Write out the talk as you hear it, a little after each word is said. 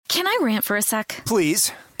Can I rant for a sec?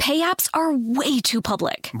 Please. Pay apps are way too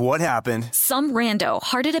public. What happened? Some rando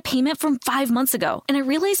hearted a payment from 5 months ago, and I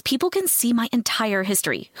realized people can see my entire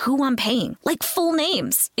history, who I'm paying, like full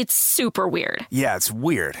names. It's super weird. Yeah, it's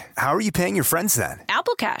weird. How are you paying your friends then?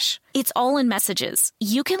 Apple Cash. It's all in messages.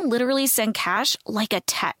 You can literally send cash like a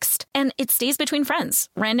text, and it stays between friends.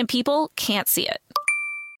 Random people can't see it.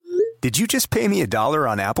 Did you just pay me $1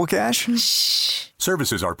 on Apple Cash? Shh.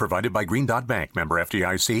 Services are provided by Green Dot Bank. Member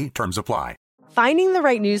FDIC. Terms apply. Finding the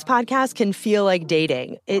right news podcast can feel like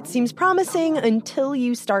dating. It seems promising until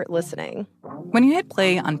you start listening. When you hit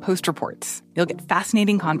play on Post Reports, you'll get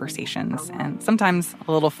fascinating conversations and sometimes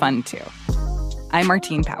a little fun, too. I'm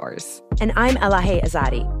Martine Powers. And I'm Elahe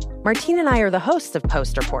Azadi. Martine and I are the hosts of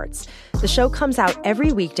Post Reports. The show comes out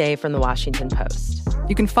every weekday from the Washington Post.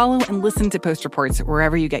 You can follow and listen to Post Reports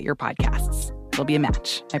wherever you get your podcasts. It'll be a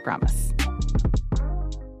match, I promise.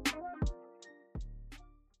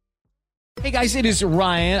 Hey guys, it is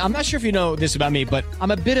Ryan. I'm not sure if you know this about me, but I'm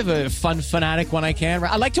a bit of a fun fanatic when I can.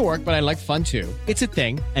 I like to work, but I like fun too. It's a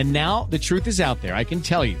thing. And now the truth is out there. I can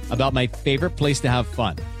tell you about my favorite place to have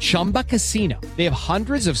fun. Chumba Casino. They have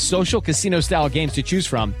hundreds of social casino style games to choose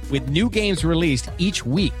from with new games released each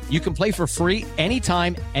week. You can play for free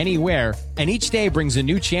anytime, anywhere. And each day brings a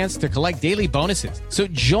new chance to collect daily bonuses. So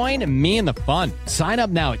join me in the fun. Sign up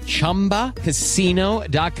now at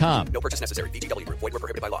ChumbaCasino.com. No purchase necessary. VGW. Void where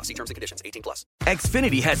prohibited by law. See terms and conditions. 18+.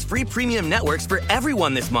 Xfinity has free premium networks for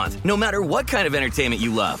everyone this month, no matter what kind of entertainment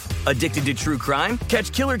you love. Addicted to true crime?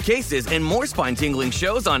 Catch killer cases and more spine-tingling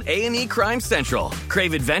shows on A&E Crime Central.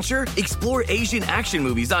 Crave adventure? Explore Asian action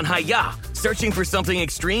movies on Hi-YAH. Searching for something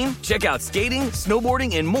extreme? Check out skating,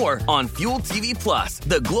 snowboarding, and more on Fuel TV Plus,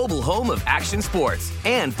 the global home of action sports.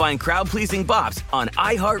 And find crowd-pleasing bops on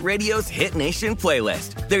iHeartRadio's Hit Nation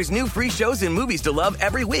playlist. There's new free shows and movies to love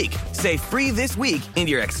every week. Say free this week in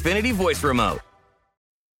your Xfinity voice remote.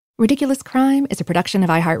 Ridiculous Crime is a production of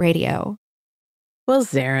iHeartRadio. Well,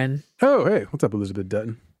 Zarin. Oh, hey. What's up, Elizabeth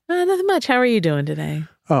Dutton? Nothing much. How are you doing today?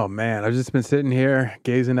 Oh, man. I've just been sitting here,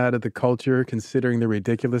 gazing out at the culture, considering the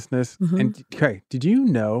ridiculousness. Mm-hmm. And, okay, did you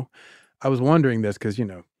know, I was wondering this because, you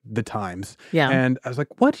know, the times. Yeah. And I was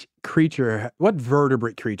like, what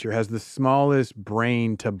vertebrate creature has the smallest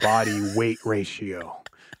brain to body weight ratio? All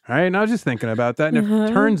right. And I was just thinking about that. And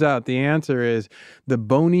it turns out the answer is the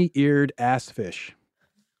bony-eared assfish.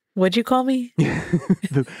 What'd you call me?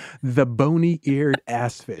 the bony-eared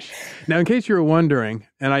assfish. Now, in case you were wondering,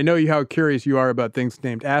 and I know how curious you are about things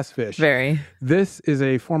named assfish. Very. This is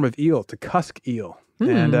a form of eel, it's a cusk eel.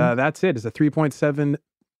 And that's it. It's a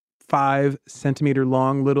 3.75 centimeter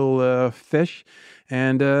long little fish.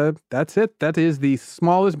 And that's it. That is the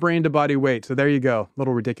smallest brain to body weight. So there you go.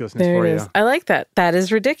 Little ridiculousness there for it you. is. I like that. That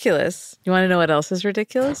is ridiculous. You want to know what else is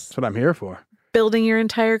ridiculous? That's what I'm here for. Building your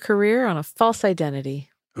entire career on a false identity.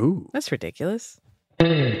 Ooh. That's ridiculous.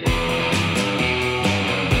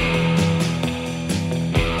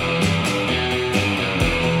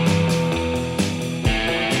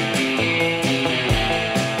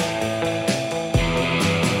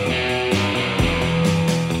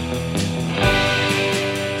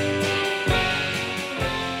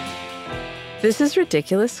 This is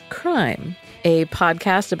Ridiculous Crime, a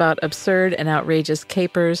podcast about absurd and outrageous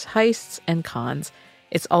capers, heists, and cons.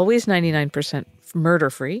 It's always 99%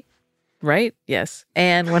 murder-free, right? Yes.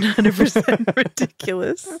 And 100%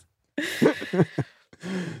 ridiculous.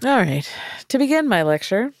 All right. To begin my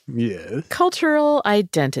lecture. Yes. Cultural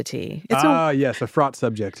identity. Yes, a fraught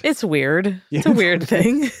subject. It's weird. Yes. It's a weird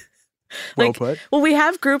thing. Well put. Well, we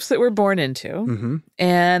have groups that we're born into,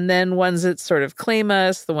 and then ones that sort of claim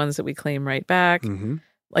us, the ones that we claim right back.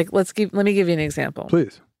 Like, let me give you an example.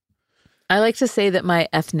 Please. I like to say that my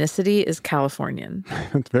ethnicity is Californian.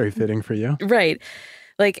 That's very fitting for you. Right.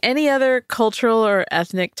 Like any other cultural or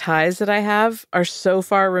ethnic ties that I have are so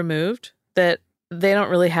far removed that they don't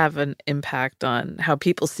really have an impact on how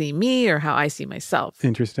people see me or how I see myself.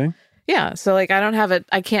 Interesting. Yeah. So like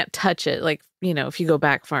I can't touch it. Like, you know, if you go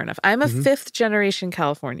back far enough. I'm a fifth generation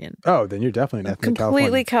Californian. Oh, then you're definitely an ethnic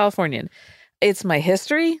completely Californian. It's my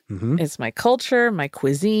history, it's my culture, my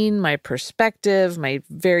cuisine, my perspective, my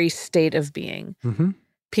very state of being.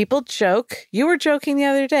 People joke. You were joking the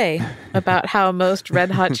other day about how most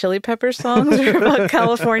Red Hot Chili Peppers songs are about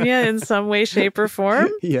California in some way, shape, or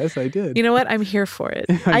form. Yes, I did. You know what? I'm here for it.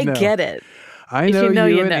 I get it. I know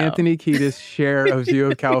you and Anthony Kiedis share a view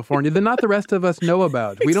of California that not the rest of us know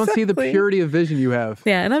about. We don't see the purity of vision you have.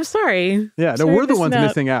 Yeah, and I'm sorry. Yeah, no, we're the ones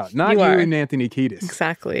missing out, not you and Anthony Kiedis.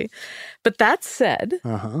 Exactly. But that said,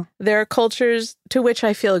 there are cultures to which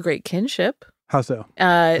I feel a great kinship. How so?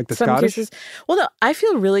 Like the some Scottish? cases. Well, no, I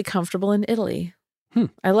feel really comfortable in Italy.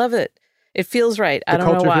 I love it. It feels right. I don't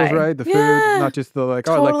know why. The culture feels right. The food, not just the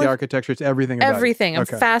I like the architecture. It's everything about everything. it. I'm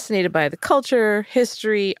fascinated by the culture,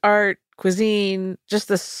 history, art, cuisine, just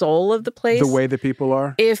the soul of the place. The way that people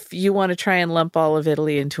are. If you want to try and lump all of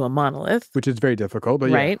Italy into a monolith. Which is very difficult,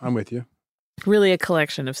 but yeah, I'm with you. Really a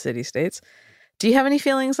collection of city-states. Do you have any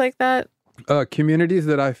feelings like that? Communities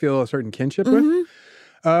that I feel a certain kinship with?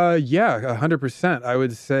 Yeah, 100%. I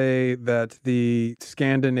would say that the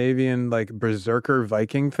Scandinavian berserker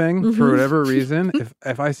Viking thing, for whatever reason,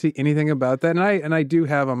 if I see anything about that, and I do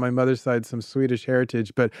have on my mother's side some Swedish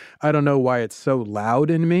heritage, but I don't know why it's so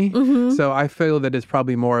loud in me. So I feel that it's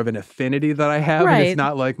probably more of an affinity that I have, and it's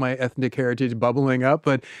not like my ethnic heritage bubbling up.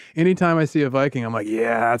 But anytime I see a Viking, I'm like,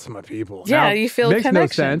 yeah, that's my people. Yeah, now, you feel makes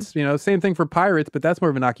connection. no sense. Same thing for pirates, but that's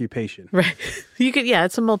more of an occupation. Right.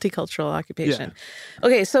 It's a multicultural occupation.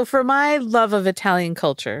 Yeah. Okay, so for my love of Italian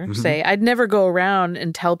culture, say, I'd never go around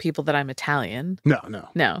and tell people that I'm Italian.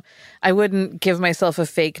 No. I wouldn't give myself a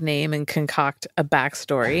fake name and concoct a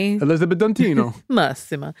backstory. Elizabeth Dantino.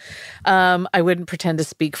 Massima. I wouldn't pretend to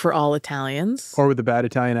speak for all Italians. Or with a bad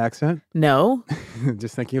Italian accent. No.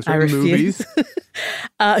 Just thinking of certain movies.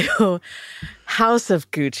 House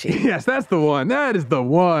of Gucci. Yes, that's the one. That is the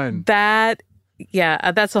one.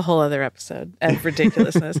 That's a whole other episode of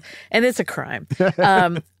ridiculousness. And it's a crime.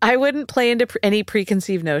 I wouldn't play into any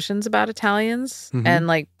preconceived notions about Italians and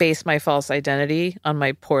base my false identity on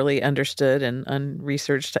my poorly understood and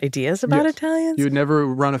unresearched ideas about Italians. You would never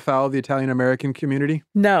run afoul of the Italian-American community?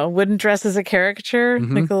 No, wouldn't dress as a caricature,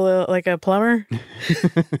 like a plumber.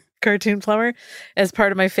 Cartoon plumber as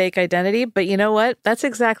part of my fake identity. But you know what? That's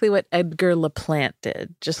exactly what Edgar Laplante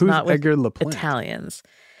did. Just not with Edgar Laplante? Italians.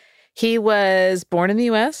 He was born in the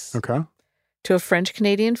U.S. To a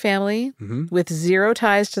French-Canadian family with zero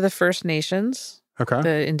ties to the First Nations,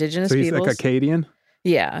 the indigenous peoples. So he's like Acadian?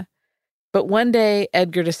 Yeah. But one day,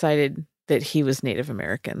 Edgar decided that he was Native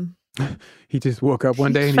American. He just woke up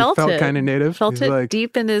one day and he felt kind of Native? Felt it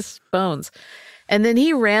deep in his bones. And then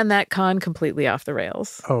he ran that con completely off the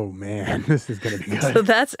rails. Oh, man. This is going to be good. So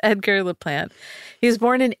that's Edgar Laplante. He was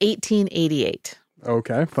born in 1888.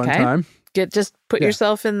 Okay. Fun time. Just put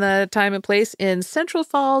yourself in the time and place in Central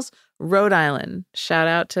Falls, Rhode Island. Shout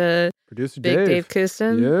out to Producer Big Dave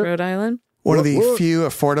Kustin, Rhode Island. One of the few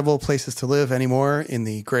affordable places to live anymore in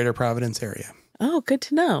the greater Providence area. Oh, good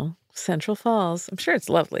to know. Central Falls. I'm sure it's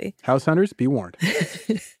lovely. House hunters, be warned.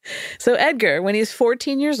 So Edgar, when he was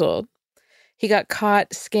 14 years old, he got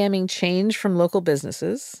caught scamming change from local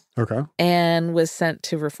businesses. And was sent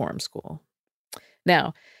to reform school.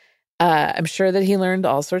 Now, I'm sure that he learned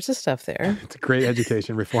all sorts of stuff there. It's a great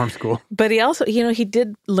education, reform school. But he also, he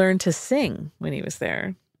did learn to sing when he was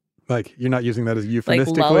there. You're not using that as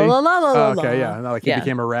euphemistically? La, la, la, la, la, okay, yeah. Not he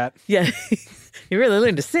became a rat. Yeah. You really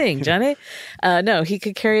learned to sing, Johnny. No, he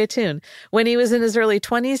could carry a tune. When he was in his early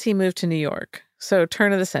 20s, he moved to New York. So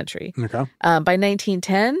turn of the century. By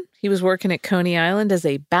 1910, he was working at Coney Island as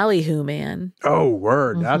a ballyhoo man. Oh,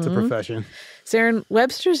 word. That's a profession. Saren,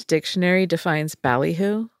 Webster's dictionary defines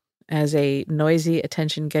ballyhoo as a noisy,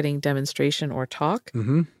 attention-getting demonstration or talk,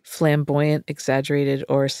 flamboyant, exaggerated,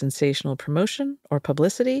 or sensational promotion or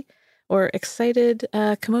publicity, or excited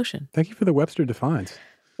commotion. Thank you for the Webster defines.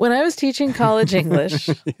 When I was teaching college English,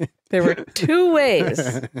 there were two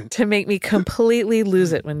ways to make me completely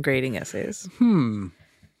lose it when grading essays.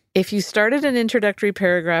 If you started an introductory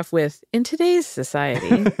paragraph with, in today's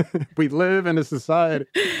society. We live in a society.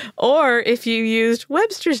 Or if you used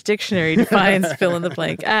Webster's dictionary defines fill in the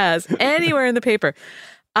blank as anywhere in the paper.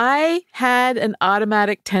 I had an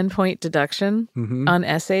automatic 10-point deduction on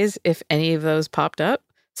essays if any of those popped up.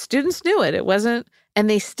 Students knew it. It wasn't, and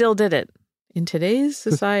they still did it. In today's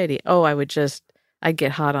society. I'd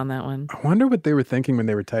get hot on that one. I wonder what they were thinking when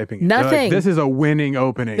they were typing it. Nothing. This is a winning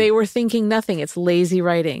opening. They were thinking nothing. It's lazy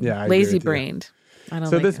writing. Yeah, lazy-brained. I don't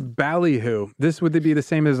so like this it. ballyhoo, this would be the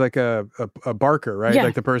same as like a barker, right? Yeah.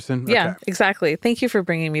 Like the person? Yeah, exactly. Thank you for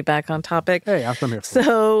bringing me back on topic. Hey, I'm here for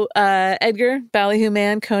So Edgar, ballyhoo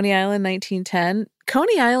man, Coney Island, 1910.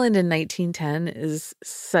 Coney Island in 1910 is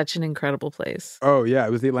such an incredible place. Oh, yeah.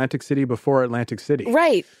 It was the Atlantic City before Atlantic City.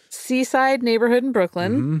 Right. Seaside neighborhood in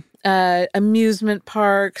Brooklyn. Amusement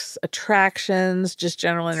parks, attractions, just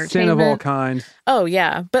general entertainment. Sin of all kinds. Oh,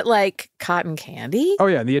 yeah. But like cotton candy. Oh,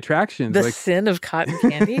 yeah. The attractions. The sin of cotton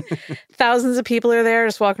candy. Thousands of people are there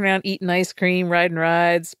just walking around, eating ice cream, riding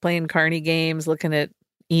rides, playing carny games, looking at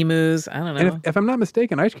emus. I don't know. And if I'm not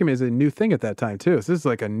mistaken, ice cream is a new thing at that time, too. So this is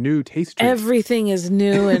like a new taste treat. Everything is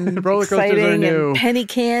new and roller coasters exciting are new. And penny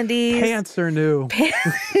candies. Pants are new.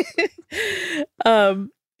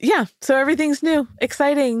 Yeah. So everything's new,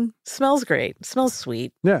 exciting, smells great, smells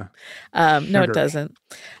sweet. Yeah. No, it doesn't.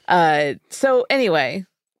 So anyway,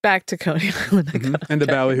 back to Coney Island. And the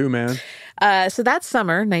Ballyhoo Man. So that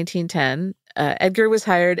summer, 1910, Edgar was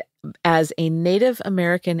hired as a Native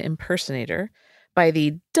American impersonator by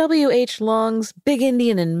the W.H. Long's Big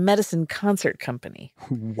Indian and Medicine Concert Company.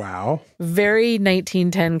 Wow. Very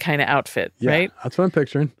 1910 kind of outfit, right? That's what I'm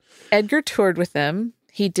picturing. Edgar toured with them.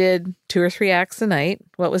 He did 2 or 3 acts a night.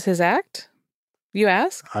 What was his act? You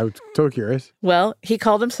ask? I was so curious. Well, he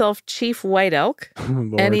called himself Chief White Elk,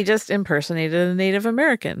 Lord. and he just impersonated a Native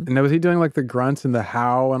American. And was he doing like the grunts and the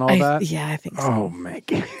how and all that? Yeah, I think so. Oh, my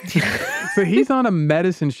God. So he's on a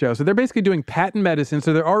medicine show. So they're basically doing patent medicine.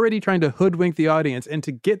 So they're already trying to hoodwink the audience. And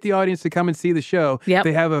to get the audience to come and see the show,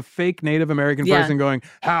 they have a fake Native American person going,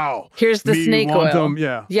 how? Here's the snake oil. Them?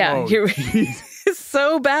 Yeah. Yeah. Oh, It's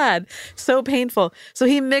so bad, so painful. So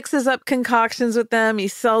he mixes up concoctions with them. He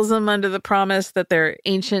sells them under the promise that they're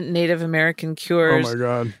ancient Native American cures. Oh, my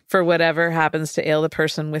God. For whatever happens to ail the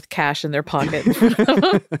person with cash in their pocket.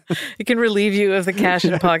 It can relieve you of the cash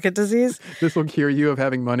in pocket disease. This will cure you of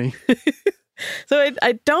having money. So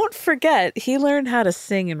I don't forget, he learned how to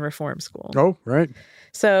sing in reform school. Oh, right.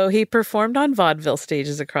 So he performed on vaudeville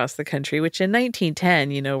stages across the country, which in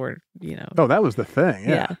 1910, were. Oh, that was the thing.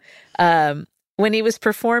 Yeah. When he was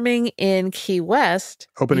performing in Key West.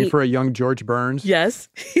 Opening for a young George Burns. Yes.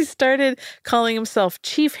 He started calling himself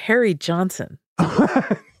Chief Harry Johnson.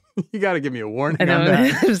 You got to give me a warning I know. on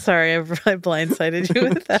that. I'm sorry. I blindsided you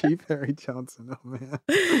with that. Chief Harry Johnson. Oh, man.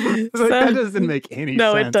 That doesn't make any sense.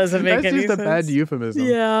 No, it doesn't make any sense. That's just a bad euphemism.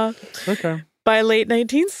 Yeah. Okay. By late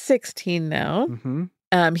 1916 now,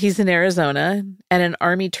 he's in Arizona at an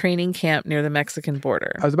army training camp near the Mexican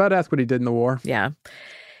border. I was about to ask what he did in the war. Yeah.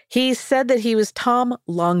 He said that he was Tom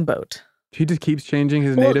Longboat. He just keeps changing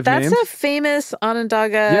his native names? That's a famous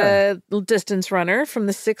Onondaga distance runner from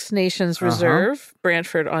the Six Nations Reserve,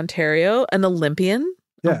 Brantford, Ontario, an Olympian,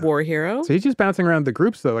 a war hero. So he's just bouncing around the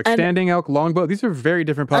groups, though, like Standing Elk, Longboat. These are very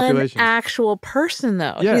different populations. An actual person,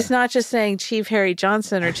 though. Yeah. He's not just saying Chief Harry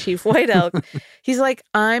Johnson or Chief White Elk. He's like,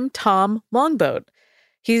 I'm Tom Longboat.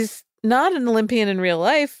 He's not an Olympian in real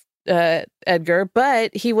life, Edgar,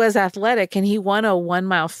 but he was athletic and he won a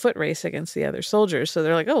 1-mile foot race against the other soldiers. So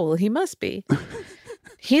they're like, oh, well, he must be.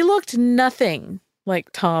 He looked nothing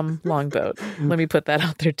like Tom Longboat. Let me put that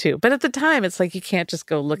out there too. But at the time, it's like you can't just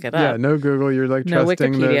go look it up. Yeah, no Google. You're like no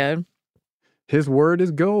trusting Wikipedia. That his word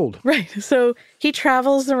is gold. Right. So he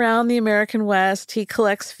travels around the American West. He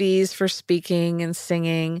collects fees for speaking and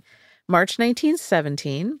singing. March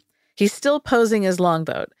 1917, he's still posing as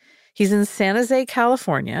Longboat. He's in San Jose,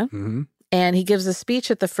 California, and he gives a speech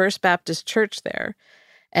at the First Baptist Church there.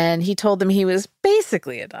 And he told them he was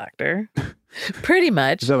basically a doctor, pretty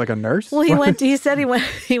much. Is that like a nurse? Well, he said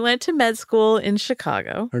he went to med school in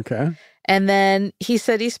Chicago. Okay. And then he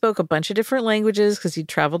said he spoke a bunch of different languages because he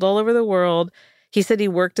traveled all over the world. He said he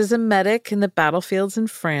worked as a medic in the battlefields in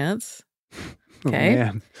France. Okay. Oh,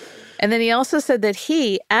 man. And then he also said that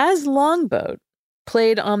he, as Longboat,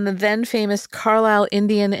 played on the then famous Carlisle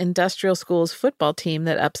Indian Industrial School's football team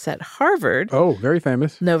that upset Harvard. Oh, very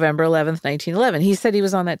famous. November 11th, 1911. He said he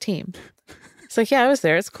was on that team. It's like, yeah, I was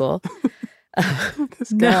there. It's cool.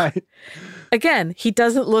 This guy. No. Again, he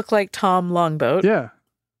doesn't look like Tom Longboat. Yeah.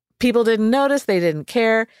 People didn't notice. They didn't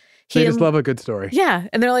care. They just love a good story. Yeah.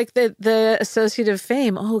 And they're like the associate of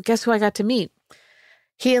fame. Oh, guess who I got to meet?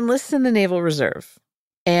 He enlists in the Naval Reserve.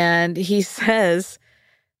 And he says,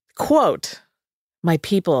 quote, "My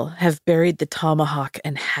people have buried the tomahawk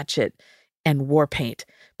and hatchet and war paint,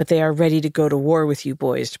 but they are ready to go to war with you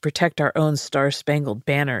boys to protect our own star-spangled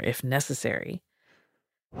banner if necessary."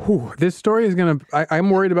 Whew, this story is going to... I'm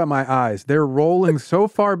worried about my eyes. They're rolling so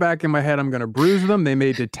far back in my head, I'm going to bruise them. They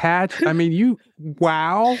may detach. I mean,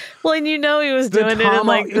 wow. Well, and he was doing it in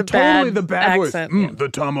like the totally the bad accent. Voice. The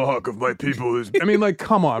tomahawk of my people is... I mean, like,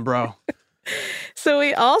 come on, bro. So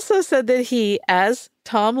he also said that he, as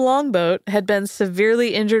Tom Longboat, had been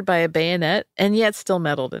severely injured by a bayonet and yet still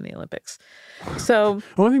medaled in the Olympics. So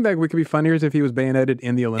the only thing that could be funnier is if he was bayoneted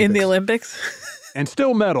in the Olympics. In the Olympics. And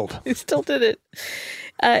still medaled. He still did it.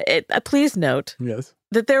 Please note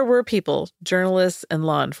that there were people, journalists and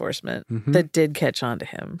law enforcement, that did catch on to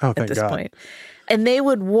him at this point. And they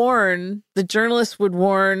would warn, the journalists would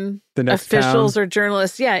warn the officials or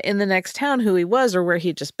journalists, in the next town who he was or where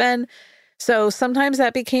he'd just been. So sometimes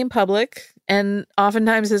that became public, and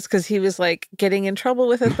oftentimes it's because he was like getting in trouble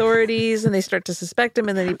with authorities and they start to suspect him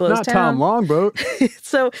and then he blows Not town. Tom Longboat.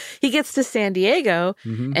 So he gets to San Diego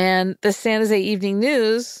and the San Jose Evening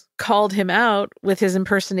News called him out with his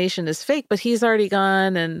impersonation as fake, but he's already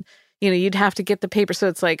gone and you'd have to get the paper. So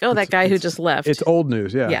it's like, that guy who just left. It's old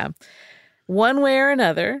news, yeah. Yeah. One way or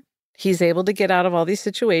another, he's able to get out of all these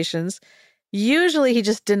situations. Usually he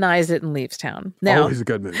just denies it and leaves town. Now, always a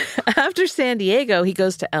good move. After San Diego, he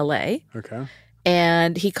goes to L.A. Okay.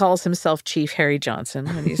 And he calls himself Chief Harry Johnson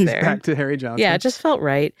when he's there. Back to Harry Johnson. Yeah, it just felt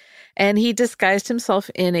right. And he disguised himself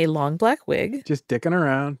in a long black wig. Just dicking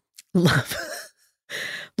around. Love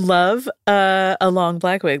a long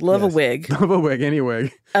black wig. Love a wig. Love a wig, any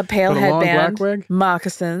wig. A pale but headband. A long black wig?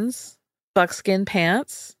 Moccasins. Buckskin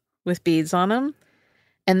pants with beads on them.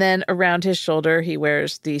 And then around his shoulder, he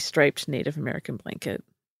wears the striped Native American blanket.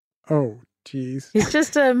 Oh, jeez. He's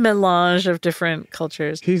just a melange of different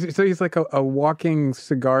cultures. He's like a walking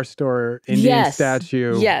cigar store Indian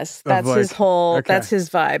statue. Yes, that's his whole, that's his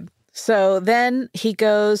vibe. So then he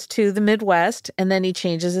goes to the Midwest, and then he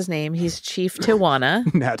changes his name. He's Chief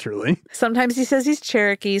Tijuana. Naturally. Sometimes he says he's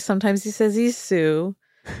Cherokee. Sometimes he says he's Sioux.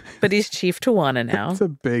 But he's Chief Tijuana now. It's a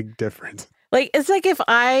big difference. Like, it's like if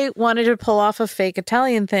I wanted to pull off a fake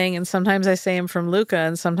Italian thing, and sometimes I say I'm from Lucca,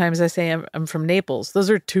 and sometimes I say I'm from Naples. Those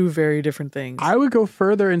are two very different things. I would go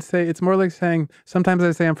further and say it's more like saying sometimes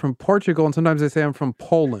I say I'm from Portugal, and sometimes I say I'm from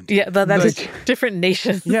Poland. Yeah, but that's like, different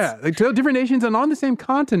nations. Yeah, like different nations and on the same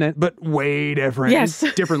continent, but way different. Yes.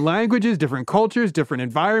 Different languages, different cultures, different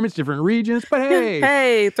environments, different regions. But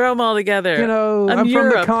hey, throw them all together. I'm from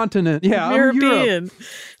the continent. Yeah, I'm European. Europe.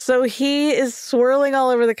 So he is swirling all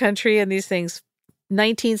over the country and these things.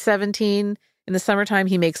 1917, in the summertime,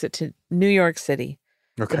 he makes it to New York City.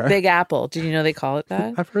 Okay. The Big Apple. Did you know they call it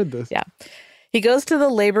that? I've heard this. Yeah. He goes to the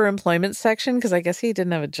labor employment section because I guess he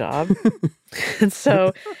didn't have a job. And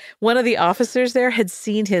so one of the officers there had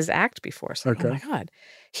seen his act before. So, oh my God,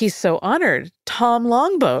 he's so honored. Tom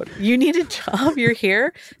Longboat, you need a job? You're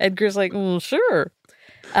here? Edgar's like, sure.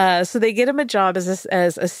 So they get him a job as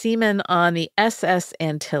a seaman on the SS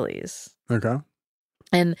Antilles. Okay.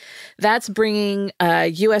 And that's bringing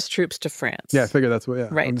U.S. troops to France. Yeah, I figure that's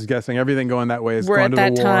what, Right. I'm just guessing everything going that way is We're going to the war.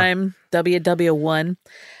 at that time, WW1.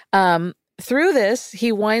 Through this,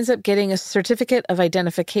 he winds up getting a certificate of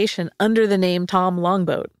identification under the name Tom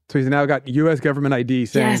Longboat. So he's now got U.S. government ID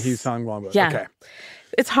saying Yes. he's Tom Longboat. Yeah. Okay.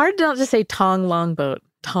 It's hard not to say Tom Longboat.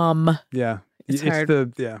 Tom. Yeah. It's hard.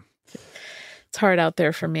 It's hard out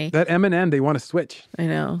there for me. That M and N, they want to switch. I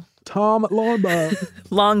know. Tom Longboat.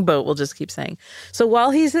 Longboat, we'll just keep saying. So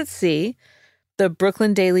while he's at sea, the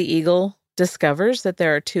Brooklyn Daily Eagle discovers that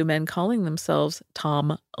there are two men calling themselves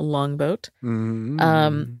Tom Longboat.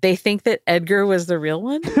 Mm-hmm. They think that Edgar was the real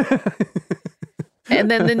one.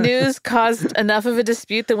 And then the news caused enough of a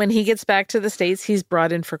dispute that when he gets back to the States, he's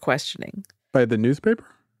brought in for questioning. By the newspaper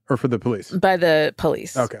or for the police? By the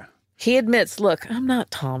police. Okay. He admits, look, I'm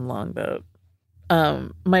not Tom Longboat.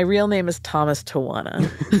 My real name is Thomas Tijuana.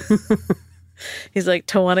 He's like,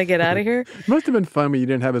 Tijuana, get out of here. It must have been fun when you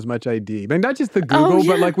didn't have as much ID. Like, not just the Google,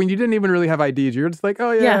 but like when you didn't even really have IDs. You're just like,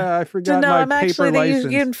 oh yeah, I forgot my paper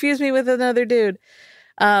license. You confused me with another dude.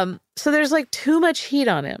 So there's like too much heat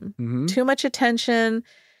on him, too much attention.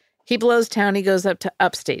 He blows town. He goes up to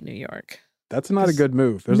upstate New York. That's not a good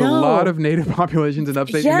move. There's a lot of native populations in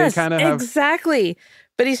upstate. Yes, and they kind of have... exactly.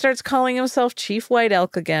 But he starts calling himself Chief White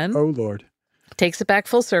Elk again. Oh, Lord. Takes it back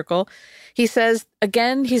full circle. He says,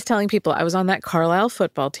 again, he's telling people, I was on that Carlisle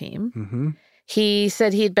football team. Mm-hmm. He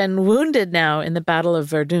said he'd been wounded now in the Battle of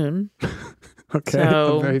Verdun. Okay,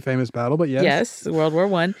 a very famous battle, but yes. Yes, World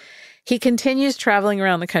War I. He continues traveling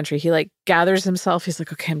around the country. He gathers himself. He's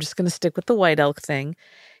like, okay, I'm just going to stick with the White Elk thing.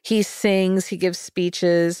 He sings. He gives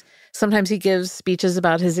speeches. Sometimes he gives speeches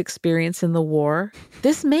about his experience in the war.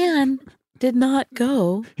 This man did not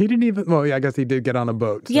go. He didn't even, well, yeah, I guess he did get on a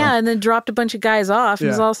boat. So. Yeah, and then dropped a bunch of guys off and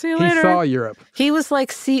was all, see you later. He saw Europe. He was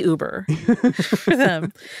like sea Uber for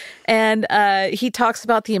them. And he talks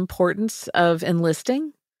about the importance of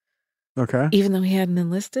enlisting. Okay. Even though he hadn't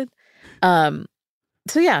enlisted.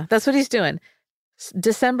 So yeah, that's what he's doing.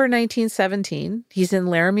 December 1917, he's in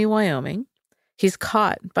Laramie, Wyoming. He's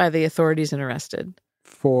caught by the authorities and arrested.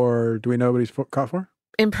 Do we know what he's caught for?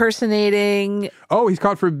 Impersonating. Oh, he's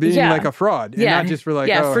caught for being like a fraud. And not just for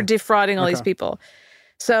for defrauding all these people.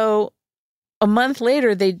 So a month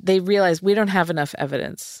later, they realize we don't have enough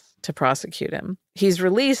evidence to prosecute him. He's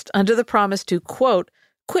released under the promise to, quote,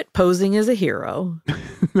 quit posing as a hero.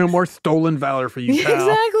 No more stolen valor for you, pal.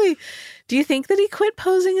 Exactly. Do you think that he quit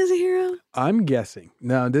posing as a hero? I'm guessing.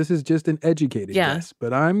 Now, this is just an educated guess,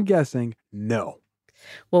 but I'm guessing no.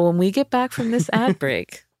 Well, when we get back from this ad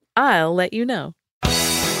break, I'll let you know.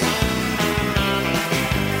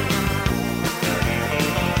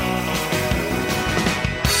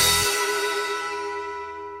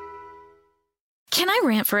 Can I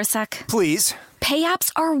rant for a sec? Please. Pay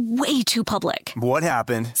apps are way too public. What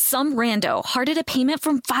happened? Some rando hearted a payment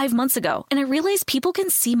from 5 months ago, and I realized people can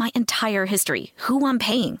see my entire history, who I'm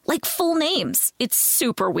paying, like full names. It's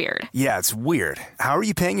super weird. Yeah, it's weird. How are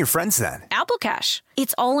you paying your friends then? Apple Cash.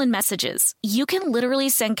 It's all in messages. You can literally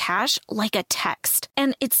send cash like a text,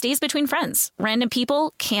 and it stays between friends. Random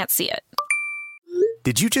people can't see it.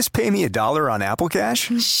 Did you just pay me $1 on Apple Cash?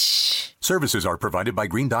 Shh. Services are provided by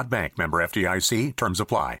Green Dot Bank. Member FDIC. Terms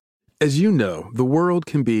apply. As you know, the world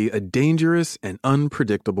can be a dangerous and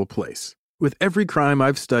unpredictable place. With every crime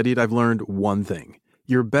I've studied, I've learned one thing.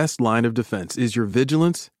 Your best line of defense is your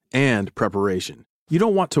vigilance and preparation. You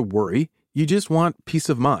don't want to worry. You just want peace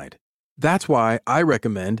of mind. That's why I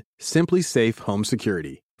recommend Simply Safe Home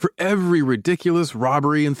Security. For every ridiculous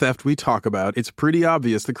robbery and theft we talk about, it's pretty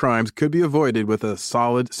obvious the crimes could be avoided with a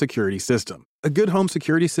solid security system. A good home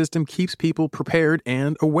security system keeps people prepared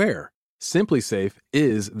and aware. Simply Safe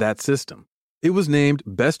is that system. It was named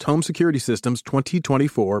Best Home Security Systems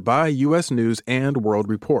 2024 by U.S. News and World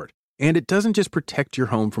Report. And it doesn't just protect your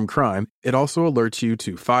home from crime, it also alerts you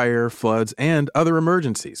to fire, floods, and other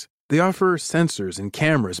emergencies. They offer sensors and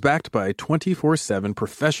cameras backed by 24/7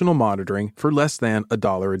 professional monitoring for less than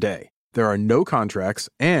 $1 a day. There are no contracts,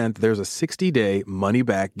 and there's a 60-day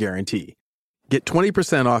money-back guarantee. Get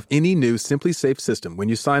 20% off any new Simply Safe system when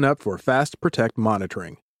you sign up for Fast Protect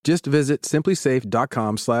monitoring. Just visit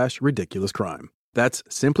simplysafe.com/ridiculouscrime. That's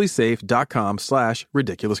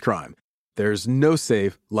simplysafe.com/ridiculouscrime. There's no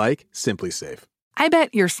safe like Simply Safe. I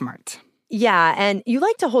bet you're smart. Yeah, and you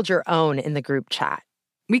like to hold your own in the group chat.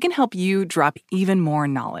 We can help you drop even more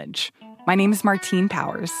knowledge. My name is Martine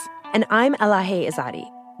Powers. And I'm Elahe Izadi.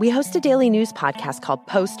 We host a daily news podcast called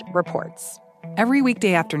Post Reports. Every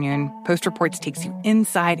weekday afternoon, Post Reports takes you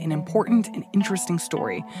inside an important and interesting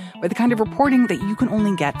story with the kind of reporting that you can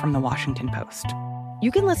only get from the Washington Post.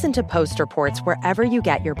 You can listen to Post Reports wherever you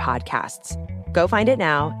get your podcasts. Go find it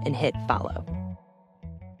now and hit follow.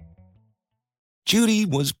 Judy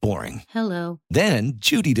was boring. Hello. Then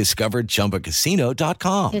Judy discovered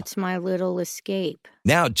ChumbaCasino.com. It's my little escape.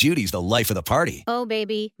 Now Judy's the life of the party. Oh,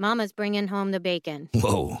 baby, mama's bringing home the bacon.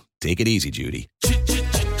 Whoa, take it easy, Judy.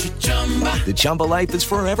 The Chumba life is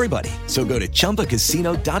for everybody. So go to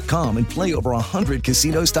ChumbaCasino.com and play over 100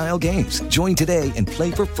 casino-style games. Join today and play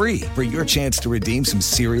for free for your chance to redeem some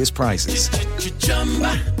serious prizes.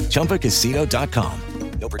 ChumbaCasino.com.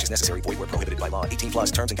 No purchase necessary. Void where prohibited by law. 18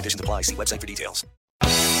 plus terms and conditions apply. See website for details.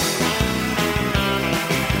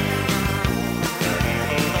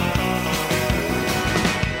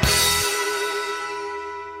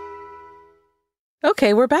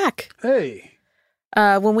 Okay, we're back. Hey.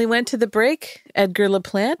 When we went to the break, Edgar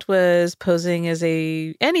Laplante was posing as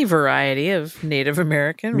any variety of Native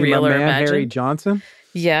American, real or imagined. Harry Johnson?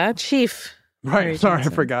 Yeah, Chief. Right. Harry Sorry,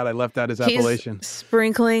 Johnson. I forgot I left out his appellation. He's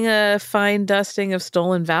sprinkling a fine dusting of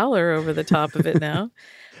stolen valor over the top of it now.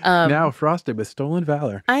 Now frosted with stolen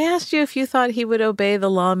valor. I asked you if you thought he would obey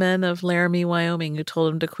the lawmen of Laramie, Wyoming, who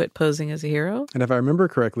told him to quit posing as a hero. And if I remember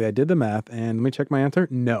correctly, I did the math, and let me check my answer.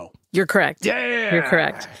 No. You're correct. Yeah! You're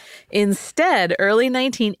correct. Instead, early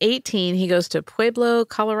 1918, he goes to Pueblo,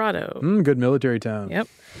 Colorado. Good military town. Yep.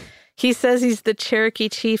 He says he's the Cherokee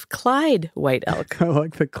chief Clyde White Elk. I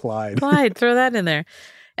like the Clyde. Clyde, throw that in there.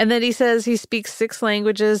 And then he says he speaks 6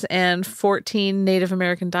 languages and 14 Native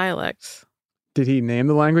American dialects. Did he name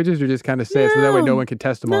the languages or just kind of say it so that way no one could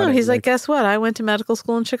test him on it? No, he's like, guess what? I went to medical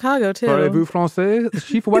school in Chicago, too. Parlez-vous français,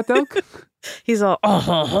 Chief White Elk? He's all,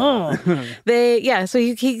 so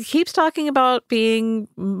he keeps talking about being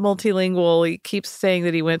multilingual. He keeps saying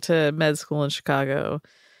that he went to med school in Chicago.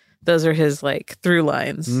 Those are his through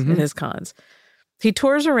lines and his cons. He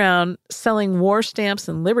tours around selling war stamps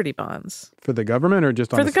and Liberty bonds. For the government or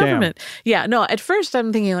just on For the scam? government. Yeah, no, at first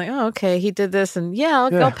I'm thinking okay, he did this and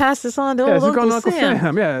I'll pass this on to old Uncle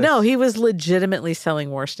Sam. Yes. No, he was legitimately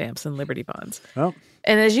selling war stamps and Liberty bonds. Oh.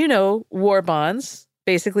 And as you know, war bonds,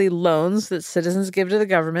 basically loans that citizens give to the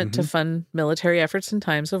government to fund military efforts in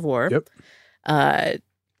times of war. Yep.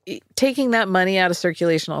 Taking that money out of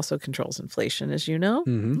circulation also controls inflation, as you know.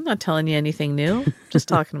 I'm not telling you anything new, just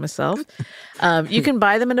talking to myself. You can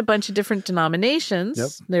buy them in a bunch of different denominations. Yep.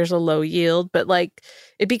 There's a low yield, but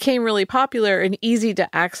it became really popular and easy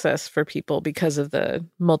to access for people because of the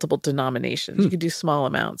multiple denominations. You could do small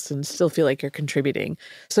amounts and still feel like you're contributing.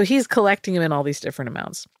 So he's collecting them in all these different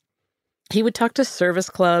amounts. He would talk to service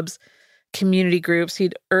clubs, community groups.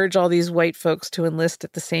 He'd urge all these white folks to enlist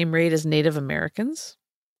at the same rate as Native Americans.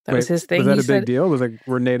 That was his thing. Was that a big deal?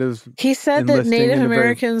 Were natives? He said that Native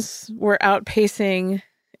Americans were outpacing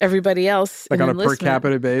everybody else. Like in on a per enlistment.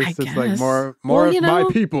 capita base, I it's like guess. more Well, of my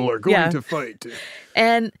people are going yeah. to fight.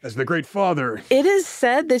 And as the great father. It is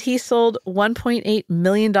said that he sold $1.8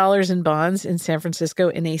 million in bonds in San Francisco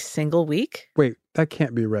in a single week. Wait, that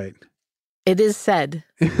can't be right. It is said.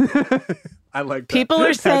 I like that. People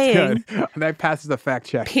are saying. That's good. That passes the fact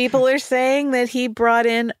check. People are saying that he brought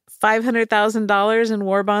in $500,000 in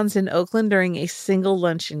war bonds in Oakland during a single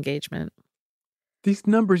lunch engagement. These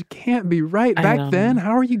numbers can't be right. Back then,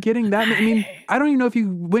 how are you getting that? I mean, I don't even know if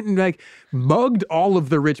you went and like mugged all of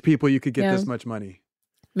the rich people you could get this much money.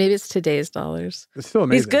 Maybe it's today's dollars. It's still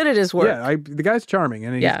amazing. He's good at his work. Yeah, the guy's charming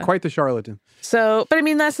and he's quite the charlatan. So, but I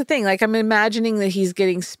mean, that's the thing. Like, I'm imagining that he's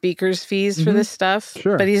getting speakers' fees for this stuff.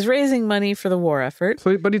 Sure. But he's raising money for the war effort.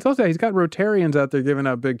 So, but he's also, he's got Rotarians out there giving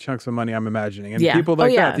out big chunks of money, I'm imagining. And people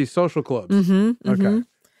like that, these social clubs. Okay.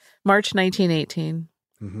 March 1918.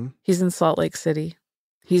 He's in Salt Lake City.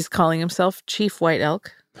 He's calling himself Chief White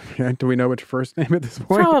Elk. Yeah, do we know which first name at this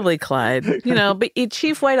point? Probably Clyde. You know, but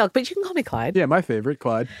Chief White Elk. But you can call me Clyde. Yeah, my favorite,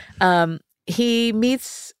 Clyde. He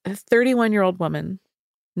meets a 31-year-old woman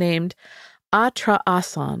named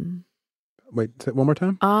Atraasan. Wait, say it one more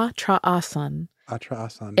time? Atraasan.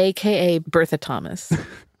 Atraasan. A.K.A. Bertha Thomas.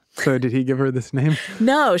 So did he give her this name?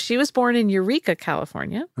 No, she was born in Eureka,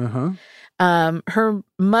 California. Her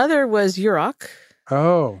mother was Yurok.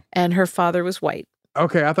 Oh. And her father was white.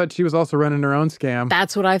 Okay, I thought she was also running her own scam.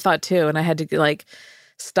 That's what I thought too. And I had to like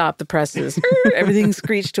stop the presses. Everything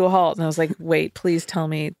screeched to a halt. And I was like, wait, please tell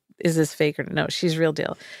me, is this fake or no? She's real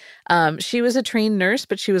deal. She was a trained nurse,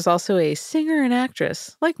 but she was also a singer and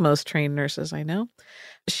actress, like most trained nurses I know.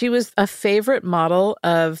 She was a favorite model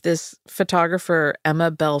of this photographer,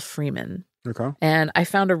 Emma Bell Freeman. Okay. And I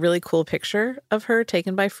found a really cool picture of her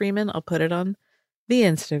taken by Freeman. I'll put it on the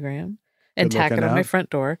Instagram and tack it on my front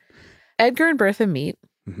door. Edgar and Bertha meet,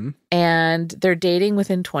 and they're dating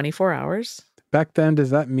within 24 hours. Back then,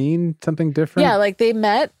 does that mean something different? Yeah, like they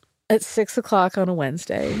met at 6 o'clock on a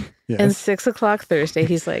Wednesday. And 6 o'clock Thursday,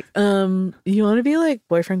 he's like, you want to be like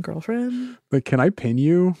boyfriend, girlfriend? Like, can I pin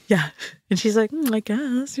you? Yeah. And she's like, I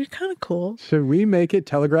guess. You're kind of cool. Should we make it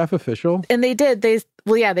Telegraph official? And they did. They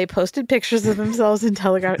posted pictures of themselves in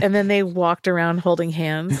Telegraph, and then they walked around holding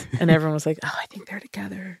hands, and everyone was like, oh, I think they're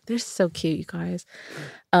together. They're so cute, you guys.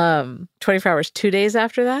 24 hours, 2 days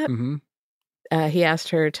after that, he asked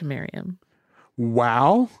her to marry him.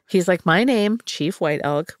 Wow. He's like, my name, Chief White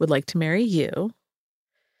Elk, would like to marry you.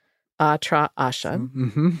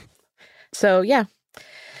 Atraasan. So, yeah.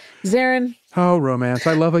 Zarin. Oh, romance.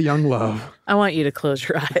 I love a young love. I want you to close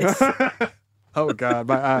your eyes. Oh, God.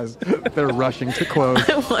 My eyes, they're rushing to close.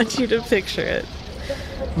 I want you to picture it.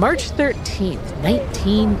 March 13th,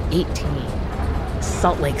 1918.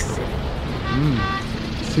 Salt Lake City.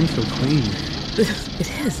 Seems so clean.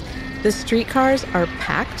 It is. The streetcars are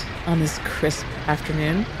packed on this crisp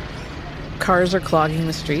afternoon. Cars are clogging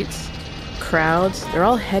the streets. Crowds, they're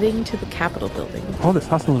all heading to the Capitol building. All this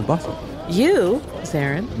hustle and bustle. You,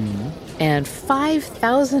 Zarin, and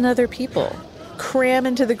 5,000 other people cram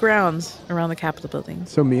into the grounds around the Capitol building.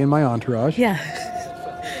 So me and my entourage. Yeah.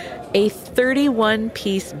 A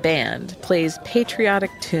 31-piece band plays patriotic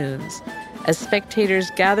tunes as spectators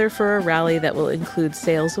gather for a rally that will include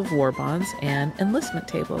sales of war bonds and enlistment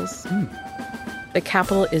tables. The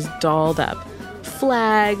Capitol is dolled up.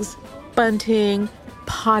 Flags, bunting,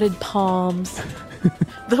 potted palms,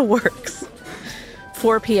 the works.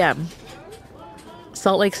 4 p.m.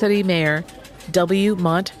 Salt Lake City Mayor W.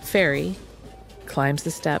 Montferry climbs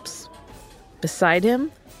the steps. Beside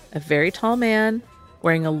him, a very tall man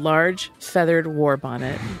wearing a large feathered war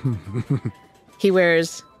bonnet. He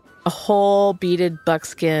wears a whole beaded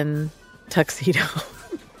buckskin tuxedo,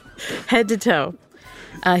 head to toe.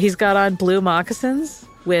 He's got on blue moccasins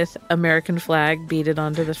with American flag beaded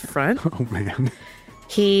onto the front. Oh, man.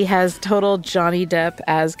 He has total Johnny Depp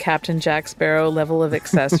as Captain Jack Sparrow level of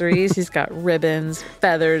accessories. He's got ribbons,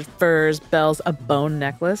 feathers, furs, bells, a bone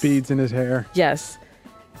necklace. Beads in his hair. Yes.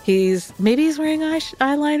 Maybe he's wearing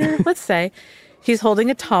eyeliner, let's say. He's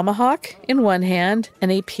holding a tomahawk in one hand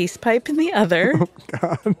and a peace pipe in the other. Oh,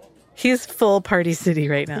 God. He's full Party City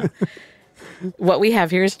right now. What we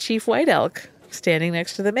have here is Chief White Elk standing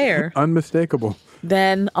next to the mayor. Unmistakable.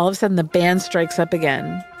 Then all of a sudden the band strikes up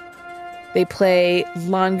again. They play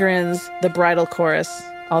Longren's The Bridal Chorus,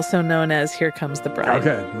 also known as Here Comes the Bride.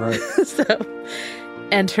 Okay, right. So,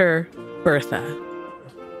 enter Bertha.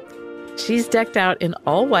 She's decked out in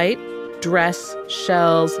all white, dress,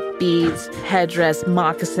 shells, beads, headdress,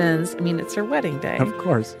 moccasins. I mean, it's her wedding day. Of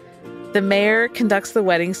course. The mayor conducts the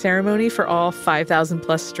wedding ceremony for all 5,000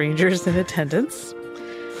 plus strangers in attendance.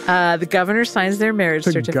 The governor signs their marriage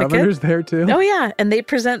certificate. The governor's there too? Oh, yeah. And they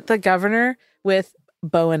present the governor with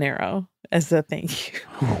bow and arrow as a thank you.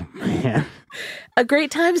 Oh, man. A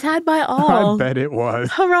great time's had by all. I bet it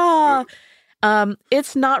was. Hurrah!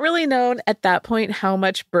 It's not really known at that point how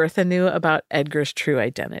much Bertha knew about Edgar's true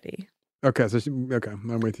identity. Okay,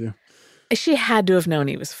 I'm with you. She had to have known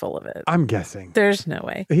he was full of it. I'm guessing. There's no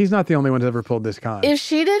way. He's not the only one who's ever pulled this con. If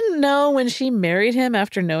she didn't know when she married him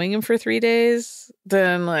after knowing him for 3 days,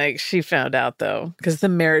 then she found out though, because the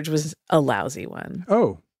marriage was a lousy one.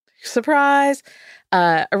 Oh. Surprise.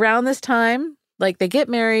 Around this time, they get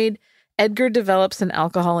married, Edgar develops an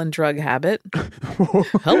alcohol and drug habit.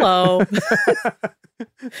 Hello.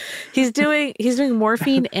 He's doing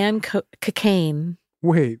morphine and cocaine.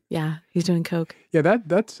 Wait. Yeah, he's doing coke. Yeah,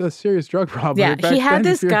 that's a serious drug problem. Yeah, he had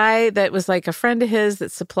this guy that was a friend of his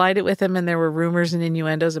that supplied it with him, and there were rumors and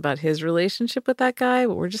innuendos about his relationship with that guy,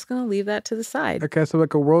 but we're just going to leave that to the side. Okay, so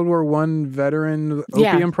a World War I veteran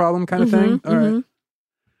opium problem kind of thing? All right.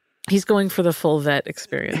 He's going for the full vet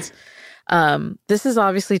experience. This is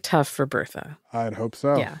obviously tough for Bertha. I'd hope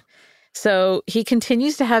so. Yeah. So he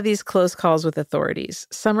continues to have these close calls with authorities.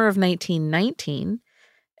 Summer of 1919.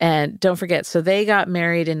 And don't forget, so they got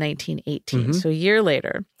married in 1918. So a year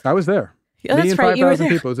later. I was there. Oh, that's right. 5,000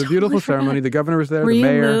 people. It was a beautiful ceremony. The governor was there. Were the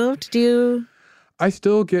mayor. You moved? I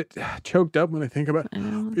still get choked up when I think about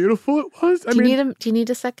how beautiful it was. Do you need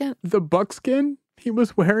a second? The buckskin he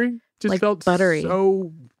was wearing just felt buttery.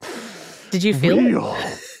 So Did you feel real.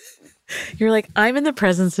 it? You're I'm in the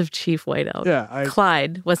presence of Chief White Elk. Yeah.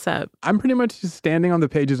 Clyde, what's up? I'm pretty much just standing on the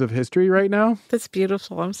pages of history right now. That's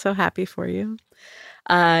beautiful. I'm so happy for you.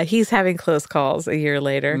 He's having close calls a year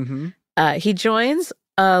later. He joins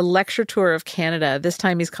a lecture tour of Canada. This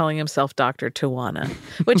time he's calling himself Dr. Tawana,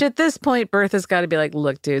 which at this point, Bertha's got to be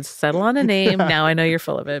look, dude, settle on a name. Now I know you're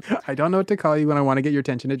full of it. I don't know what to call you when I want to get your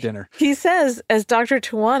attention at dinner. He says, as Dr.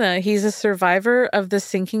 Tawana, he's a survivor of the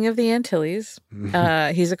sinking of the Antilles.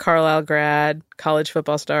 He's a Carlisle grad, college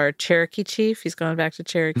football star, Cherokee chief. He's gone back to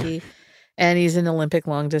Cherokee. And he's an Olympic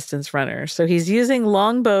long distance runner. So he's using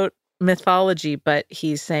longboat mythology, but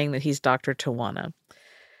he's saying that he's Dr. Tawana.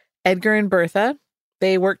 Edgar and Bertha,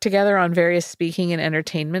 they work together on various speaking and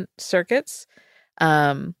entertainment circuits.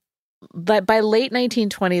 But by late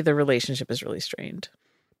 1920, the relationship is really strained.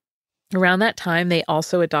 Around that time, they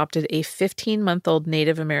also adopted a 15-month-old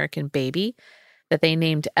Native American baby that they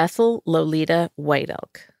named Ethel Lolita White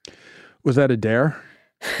Elk. Was that a dare?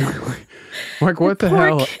 What the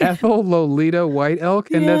hell? Kid. Ethel Lolita White Elk?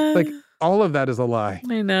 And that's all of that is a lie.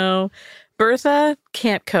 I know. Bertha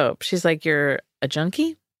can't cope. She's you're a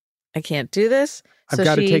junkie? I can't do this. I've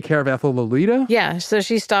got to take care of Ethel Lolita? Yeah. So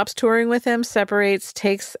she stops touring with him, separates,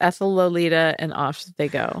 takes Ethel Lolita, and off they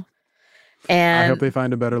go. And I hope they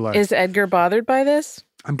find a better life. Is Edgar bothered by this?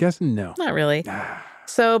 I'm guessing no. Not really.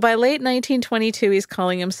 So by late 1922, he's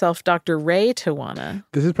calling himself Dr. Ray Tawana.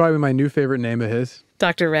 This is probably my new favorite name of his.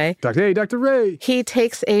 Dr. Ray. Dr. Ray. He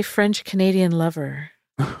takes a French-Canadian lover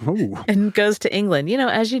and goes to England,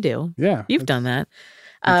 as you do. Yeah. You've done that.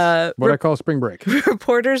 What I call spring break.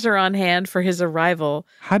 Reporters are on hand for his arrival.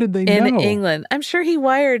 How did they know? In England. I'm sure he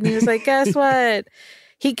wired and he was guess what?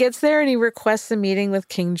 He gets there and he requests a meeting with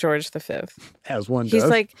King George V. As one does.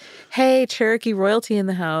 He's hey, Cherokee royalty in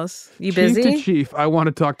the house. You busy? Chief to chief, I want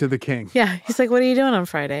to talk to the king. Yeah. He's what are you doing on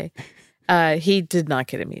Friday? He did not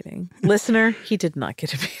get a meeting. Listener, he did not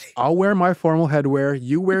get a meeting. I'll wear my formal headwear.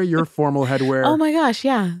 You wear your formal headwear. Oh my gosh,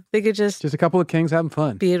 yeah. They could just a couple of kings having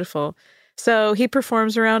fun. Beautiful. So he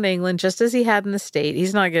performs around England just as he had in the state.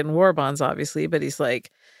 He's not getting war bonds, obviously, but he's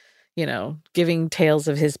giving tales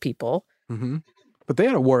of his people. Mm-hmm. But they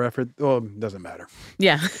had a war effort. Well, it doesn't matter.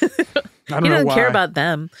 Yeah. I don't he know doesn't why. care about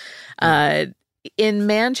them. In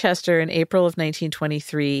Manchester in April of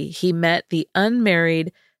 1923, he met the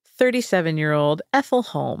unmarried 37-year-old Ethel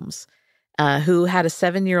Holmes, who had a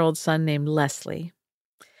 7-year-old son named Leslie.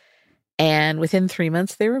 And within 3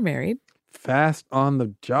 months, they were married. Fast on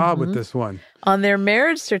the job with this one. On their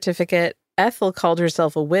marriage certificate, Ethel called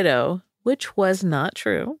herself a widow, which was not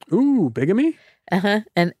true. Ooh, bigamy?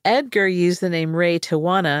 And Edgar used the name Ray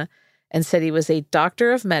Tawana and said he was a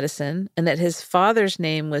doctor of medicine and that his father's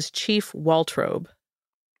name was Chief Waltrobe.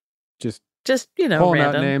 Just random pulling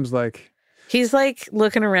out names He's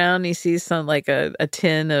looking around. He sees some a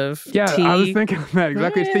tin of tea. I was thinking of that.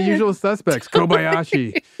 Exactly. It's the usual suspects.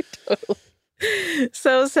 Kobayashi. Totally.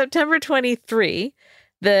 So September 23,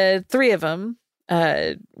 the three of them,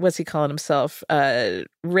 what's he calling himself?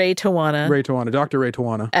 Ray Tawana. Dr. Ray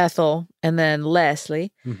Tawana. Ethel, and then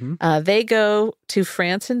Leslie. Mm-hmm. They go to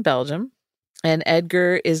France and Belgium. And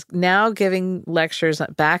Edgar is now giving lectures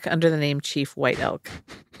back under the name Chief White Elk.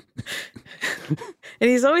 And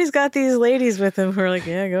he's always got these ladies with him who are like,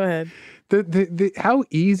 yeah, go ahead. The how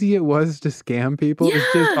easy it was to scam people is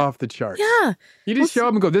just off the charts. Yeah. You just show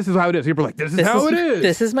up and go, this is how it is. People are like, this is how it is.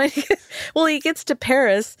 This is my... Well, he gets to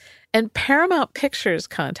Paris and Paramount Pictures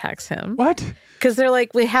contacts him. What? Because they're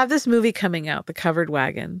like, we have this movie coming out, The Covered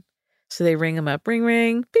Wagon. So they ring him up, ring,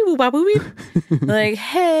 ring, beep, boop, bop, boop, beep. Like,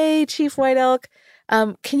 hey, Chief White Elk,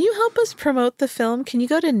 can you help us promote the film? Can you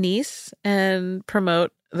go to Nice and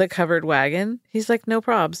promote The Covered Wagon? He's like, no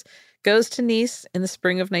probs. Goes to Nice in the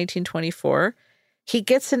spring of 1924. He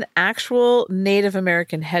gets an actual Native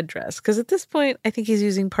American headdress. Because at this point, I think he's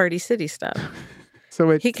using Party City stuff.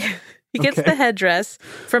 So he gets the headdress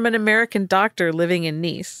from an American doctor living in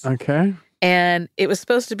Nice. Okay. And it was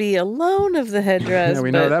supposed to be a loan of the headdress. Yeah, we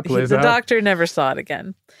know that plays the out. doctor never saw it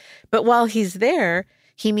again. But while he's there,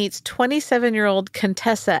 he meets 27-year-old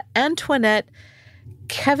Contessa Antoinette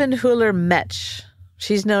Kevenhuller-Metsch.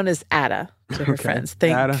 She's known as Ada to her friends.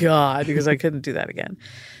 Thank Ada. God, because I couldn't do that again.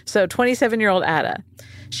 So 27-year-old Ada.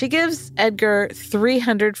 She gives Edgar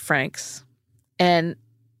 300 francs and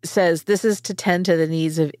says this is to tend to the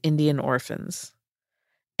needs of Indian orphans.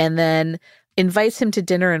 And then invites him to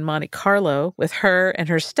dinner in Monte Carlo with her and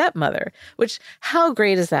her stepmother, which, how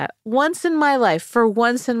great is that? Once in my life,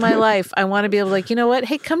 I want to be able to, like, you know what?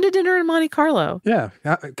 Hey, come to dinner in Monte Carlo. Yeah.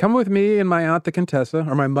 Come with me and my aunt, the Contessa,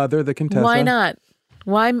 or my mother, the Contessa. Why not?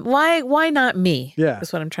 Why not me? Yeah.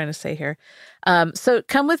 That's what I'm trying to say here. So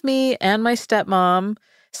come with me and my stepmom,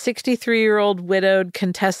 63-year-old widowed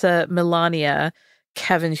Contessa Melania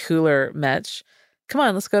Kevenhuller-Metsch. Come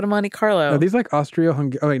on, let's go to Monte Carlo. Are these like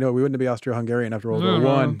Austro-Hungarian? Oh, wait, no, we wouldn't be Austro-Hungarian after World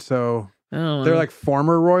War I. So they're like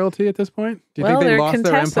former royalty at this point? Do you think they lost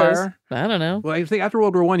their empire? I don't know. Well, I think after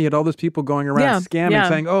World War I, you had all those people going around scamming,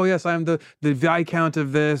 saying, oh, yes, I'm the Viscount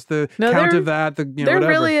of this, the Count of that, they're whatever.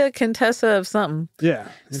 Really a Contessa of something. Yeah.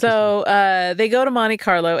 So they go to Monte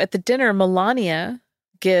Carlo. At the dinner, Melania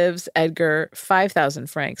gives Edgar 5,000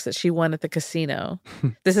 francs that she won at the casino.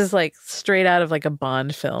 This is like straight out of like a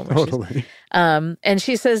Bond film. Totally. And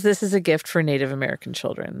she says this is a gift for Native American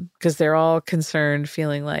children because they're all concerned,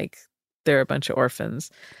 feeling like they're a bunch of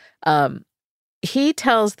orphans. He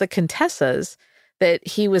tells the Contessas that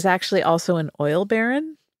he was actually also an oil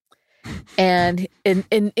baron. And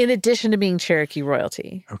in addition to being Cherokee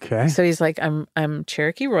royalty. Okay. So he's like, I'm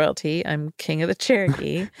Cherokee royalty. I'm king of the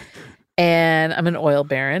Cherokee. And I'm an oil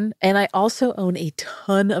baron. And I also own a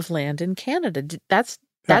ton of land in Canada. That's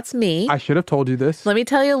me. I should have told you this. Let me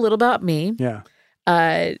tell you a little about me. Yeah.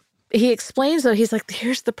 He explains, though, he's like,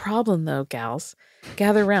 here's the problem, though, gals.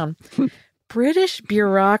 Gather around. British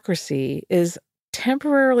bureaucracy is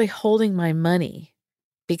temporarily holding my money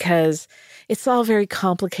because it's all very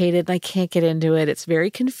complicated and I can't get into it. It's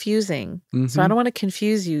very confusing. Mm-hmm. So I don't want to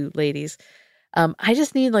confuse you, ladies. I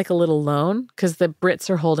just need like a little loan because the Brits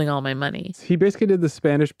are holding all my money. He basically did the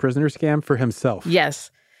Spanish prisoner scam for himself. Yes.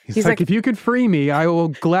 He's like, if you could free me, I will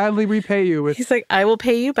gladly repay you. He's like, I will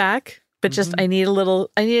pay you back, but just I need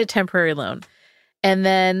a temporary loan. And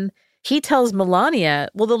then he tells Melania,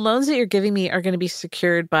 well, the loans that you're giving me are going to be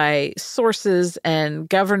secured by sources and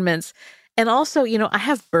governments. And also, I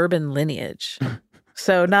have Bourbon lineage.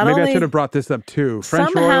 So maybe I should have brought this up too.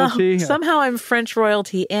 French royalty. Somehow I'm French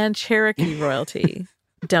royalty and Cherokee royalty.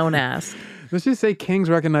 Don't ask. Let's just say kings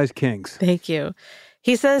recognize kings. Thank you.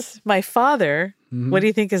 He says, my father, what do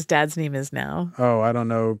you think his dad's name is now? Oh, I don't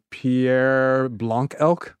know. Pierre Blanc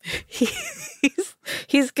Elk?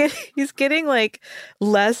 He's getting like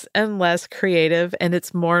less and less creative. And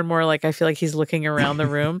it's more and more like I feel like he's looking around the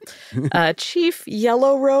room. Chief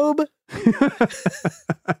Yellow Robe.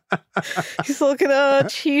 He's looking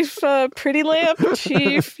Chief Pretty Lamp,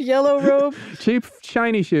 Chief Yellow Robe, Chief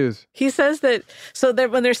Shiny Shoes. He says that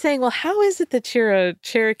when they're saying, well, how is it that you're a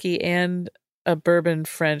Cherokee and a Bourbon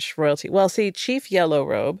French royalty? Well, see, Chief Yellow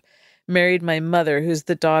Robe married my mother, who's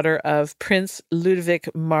the daughter of Prince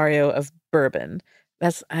Ludovic Mario of Bourbon.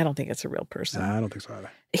 I don't think it's a real person. Nah, I don't think so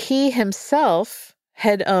either. He himself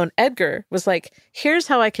had owned, Edgar was like, here's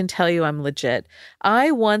how I can tell you I'm legit. I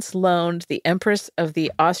once loaned the Empress of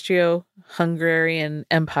the Austro-Hungarian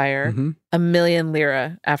Empire 1 million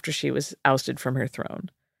lira after she was ousted from her throne.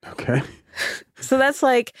 Okay. So that's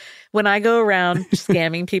like when I go around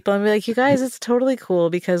scamming people and be like, you guys, it's totally cool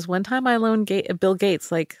because one time I loaned Bill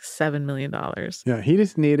Gates like $7 million. Yeah, he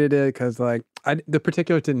just needed it because the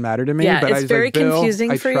particulars didn't matter to me. Yeah, but it's very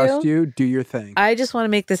confusing for you. I trust you. Do your thing. I just want to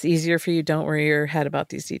make this easier for you. Don't worry your head about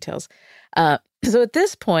these details. So at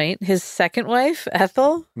this point, his second wife,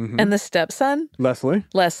 Ethel, and the stepson,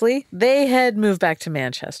 Leslie, they had moved back to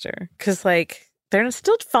Manchester because, like, they're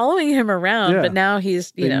still following him around, but now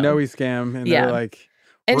he's, they know he's scam, and they're like,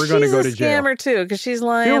 we're going to go to jail. And she's a scammer, too, because she's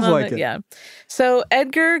lying. Feels on like it. it. Yeah. So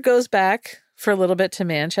Edgar goes back for a little bit to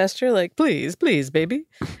Manchester, like, please, baby.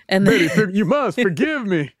 And then, baby, you must forgive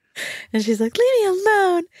me. And she's like, leave me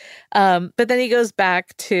alone. But then he goes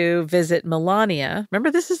back to visit Melania.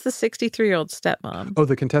 Remember, this is the 63-year-old stepmom. Oh,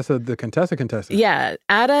 the Contessa. Yeah.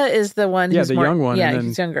 Ada is the one who's the young one. Yeah, and then...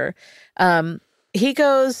 he's younger. He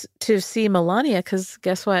goes to see Melania because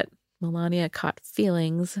guess what? Melania caught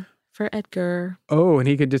feelings for Edgar. Oh, and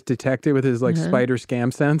he could just detect it with his spider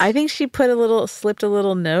scam sense? I think she slipped a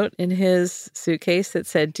little note in his suitcase that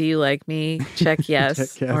said, do you like me? Check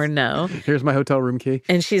yes, or no. Here's my hotel room key.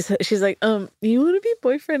 And she's like, you want to be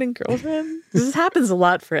boyfriend and girlfriend? This happens a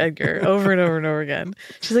lot for Edgar over and over and over again.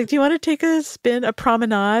 She's like, do you want to take a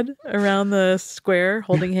promenade around the square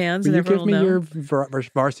holding hands? Will and you give me your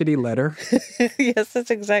varsity letter? Yes,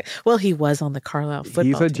 that's exact. Well, he was on the Carlisle football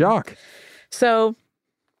He's a team. jock. So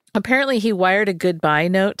apparently he wired a goodbye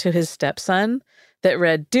note to his stepson that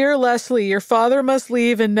read, Dear Leslie, your father must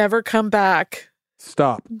leave and never come back.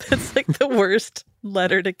 Stop. That's like the worst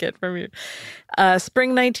letter to get from you. Spring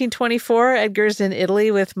 1924, Edgar's in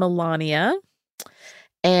Italy with Melania.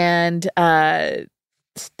 And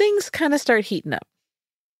things kind of start heating up.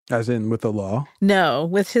 As in with the law? No,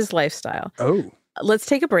 with his lifestyle. Oh. Let's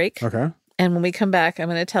take a break. Okay. And when we come back, I'm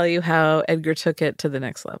going to tell you how Edgar took it to the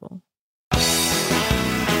next level.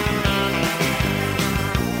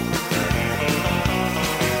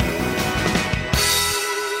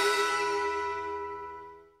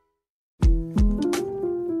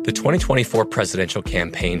 The 2024 presidential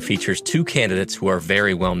campaign features two candidates who are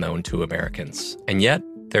very well known to Americans. And yet,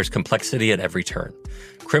 there's complexity at every turn.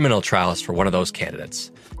 Criminal trials for one of those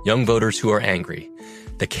candidates. Young voters who are angry.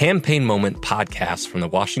 The Campaign Moment podcast from the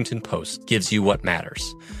Washington Post gives you what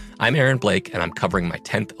matters. I'm Aaron Blake, and I'm covering my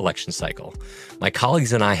 10th election cycle. My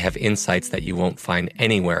colleagues and I have insights that you won't find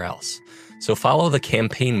anywhere else. So follow The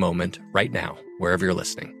Campaign Moment right now, wherever you're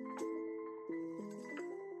listening.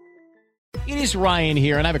 It is Ryan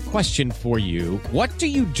here, and I have a question for you. What do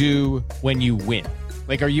you do when you win?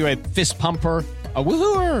 Like, are you a fist pumper, a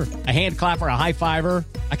woohooer, a hand clapper, a high fiver?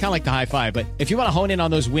 I kind of like the high five, but if you want to hone in on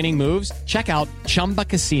those winning moves, check out Chumba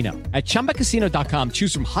Casino. At ChumbaCasino.com,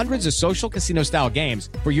 choose from hundreds of social casino-style games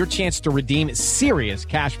for your chance to redeem serious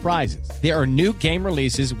cash prizes. There are new game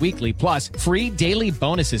releases weekly, plus free daily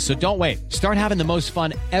bonuses. So don't wait. Start having the most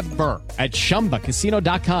fun ever at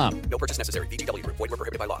ChumbaCasino.com. No purchase necessary. VGW. Void where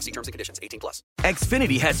prohibited by law. See terms and conditions. 18+.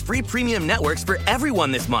 Xfinity has free premium networks for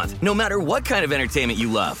everyone this month, no matter what kind of entertainment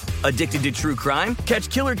you love. Addicted to true crime? Catch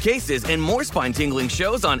killer cases and more spine-tingling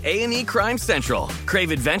shows on A&E Crime Central.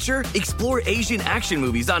 Crave adventure? Explore Asian action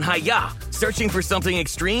movies on Hi-Ya. Searching for something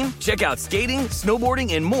extreme? Check out skating,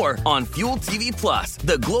 snowboarding, and more on Fuel TV Plus,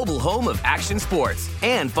 the global home of action sports.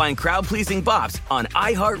 And find crowd-pleasing bops on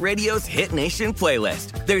iHeartRadio's Hit Nation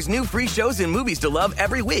playlist. There's new free shows and movies to love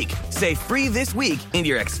every week. Say free this week in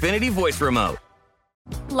your Xfinity voice remote.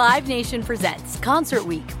 Live Nation presents Concert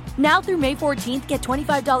Week. Now through May 14th, get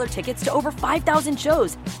 $25 tickets to over 5,000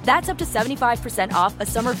 shows. That's up to 75% off a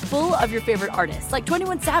summer full of your favorite artists like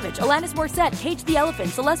 21 Savage, Alanis Morissette, Cage the Elephant,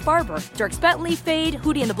 Celeste Barber, Dierks Bentley, Fade,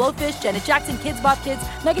 Hootie and the Blowfish, Janet Jackson, Kids Bop Kids,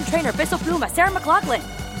 Meghan Trainor, Peso Pluma, Sarah McLachlan.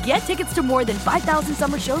 Get tickets to more than 5,000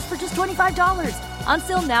 summer shows for just $25.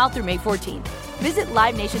 Until now through May 14th. Visit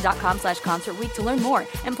LiveNation.com/Concert Week to learn more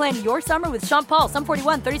and plan your summer with Sean Paul, Sum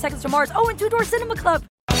 41, 30 Seconds to Mars, and Two Door Cinema Club.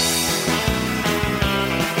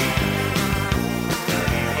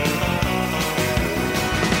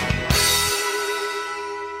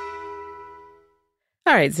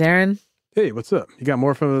 All right, Zarin. Hey, what's up? You got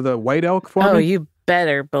more from the White Elk for me? Oh, you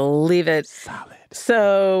better believe it. Solid.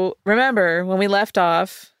 So remember when we left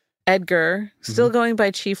off, Edgar, still going by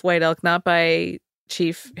Chief White Elk, not by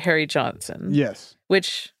Chief Harry Johnson. Yes.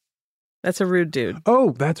 Which, that's a rude dude.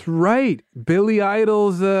 Oh, that's right. Billy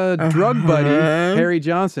Idol's drug buddy, Harry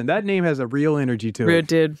Johnson. That name has a real energy to it. Rude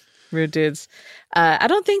dude. Rude dudes. I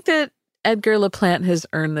don't think that Edgar Laplante has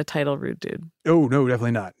earned the title rude dude. Oh, no,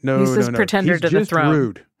 definitely not. No, he's this pretender he's to the throne.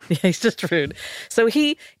 Rude. Yeah, he's just rude. So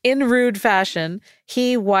he, in rude fashion,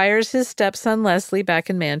 he wires his stepson Leslie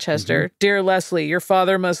back in Manchester. Dear Leslie, your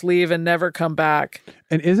father must leave and never come back.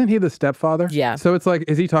 And isn't he the stepfather? Yeah. So it's like,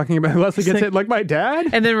 is he talking about Leslie gets hit like my dad?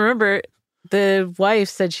 And then remember, the wife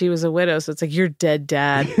said she was a widow, so it's like, your dead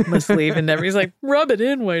dad must leave and never. He's like, rub it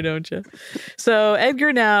in, why don't you? So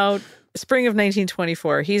Edgar now spring of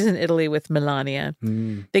 1924, he's in Italy with Melania.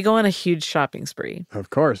 They go on a huge shopping spree. Of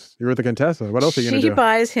course. You're with the Contessa. What else are you going to do? She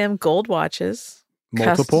buys him gold watches.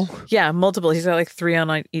 Multiple? Yeah, multiple. He's got like 3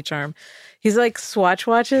 on each arm. He's like Swatch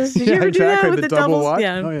watches. Did you ever do that with the double watch?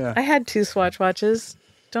 Yeah. Oh, yeah. I had 2 Swatch watches.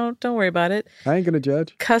 Don't worry about it. I ain't going to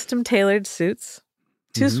judge. Custom tailored suits.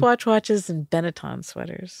 2 Swatch watches and Benetton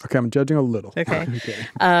sweaters. Okay, I'm judging a little. Okay.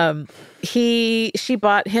 She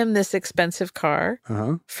bought him this expensive car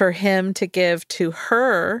for him to give to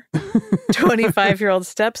her 25-year-old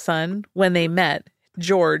stepson when they met,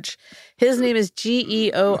 George. His name is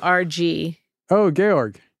Georg. Oh,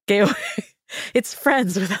 Georg. Georg. It's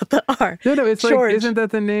friends without the R. No, it's George. like, isn't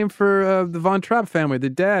that the name for the Von Trapp family? The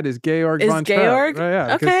dad is Georg Von Trapp. Georg? Right,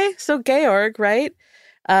 yeah, okay, so Georg, right?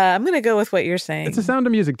 I'm going to go with what you're saying. It's a Sound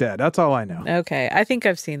of Music dad. That's all I know. Okay. I think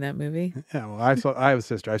I've seen that movie. Yeah, well, I have a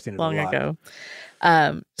sister. I've seen it long a lot.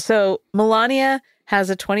 ago. So Melania has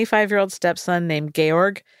a 25-year-old stepson named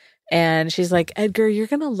Georg, and she's like, Edgar, you're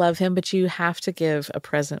going to love him, but you have to give a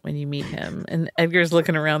present when you meet him. And Edgar's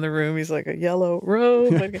looking around the room. He's like, a yellow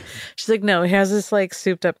robe. She's like, no, he has this like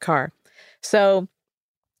souped up car. So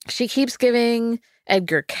she keeps giving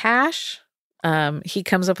Edgar cash. He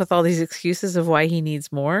comes up with all these excuses of why he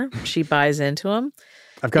needs more. She buys into him.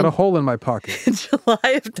 I've got a hole in my pocket. In July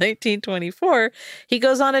of 1924, he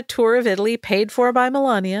goes on a tour of Italy paid for by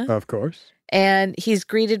Melania. Of course. And he's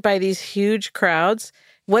greeted by these huge crowds.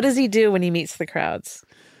 What does he do when he meets the crowds?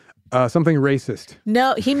 Something racist.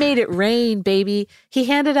 No, he made it rain, baby. He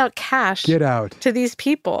handed out cash. Get out. To these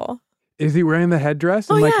people. Is he wearing the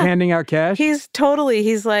headdress and handing out cash? He's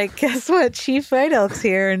like, guess what? Chief White Elk's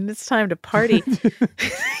here and it's time to party.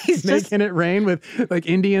 He's making it rain with like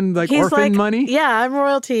Indian orphan money. Yeah, I'm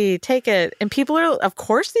royalty. Take it. And people are, of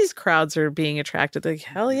course, these crowds are being attracted. Like,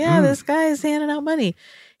 hell yeah, this guy is handing out money.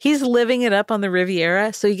 He's living it up on the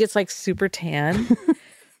Riviera. So he gets like super tan.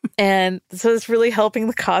 And so it's really helping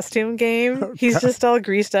the costume game. He's just all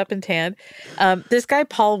greased up and tanned. This guy,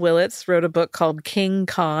 Paul Willits, wrote a book called King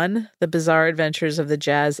Khan, The Bizarre Adventures of the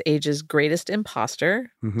Jazz Age's Greatest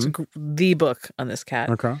Imposter. It's the book on this cat.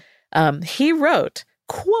 Okay. He wrote,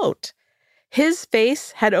 quote, his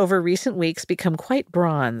face had over recent weeks become quite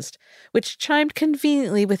bronzed, which chimed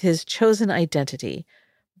conveniently with his chosen identity.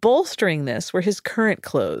 Bolstering this were his current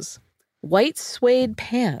clothes. White suede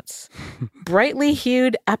pants, brightly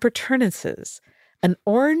hued appurtenances, an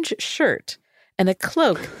orange shirt, and a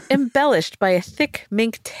cloak embellished by a thick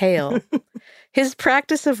mink tail. His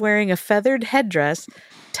practice of wearing a feathered headdress,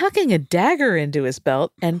 tucking a dagger into his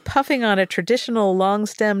belt, and puffing on a traditional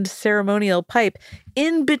long-stemmed ceremonial pipe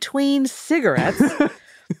in between cigarettes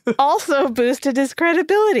also boosted his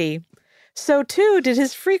credibility. So, too, did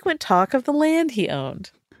his frequent talk of the land he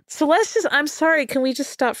owned. So I'm sorry, can we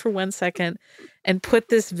just stop for 1 second and put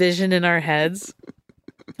this vision in our heads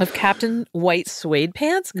of Captain White Suede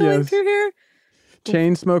Pants going through here?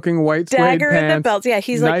 Chain smoking white suede pants. Dagger in the belt. Yeah,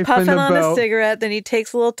 he's like puffing on a cigarette, then he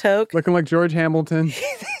takes a little toke. Looking like George Hamilton.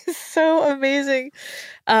 So amazing.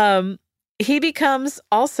 He becomes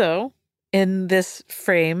also, in this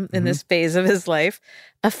frame, in this phase of his life,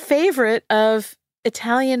 a favorite of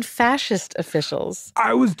Italian fascist officials.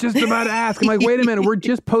 I was just about to ask. I'm like, wait a minute, we're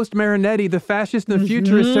just post-Marinetti. The fascists and the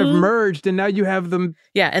futurists have merged, and now you have them.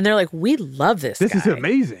 Yeah, and they're like, we love this guy. This is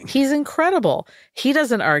amazing. He's incredible. He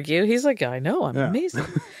doesn't argue. He's like, I know, I'm amazing.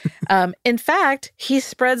 In fact, he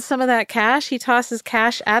spreads some of that cash. He tosses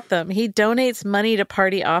cash at them. He donates money to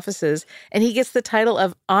party offices, and he gets the title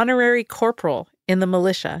of honorary corporal in the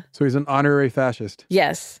militia. So he's an honorary fascist.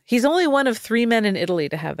 Yes. He's only one of 3 men in Italy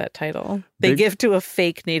to have that title. They give to a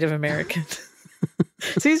fake Native American.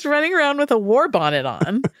 So he's running around with a war bonnet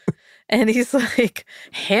on. And he's like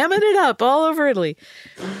hamming it up all over Italy.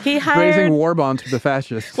 Raising war bonds for the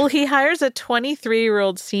fascists. Well, he hires a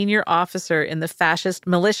 23-year-old senior officer in the fascist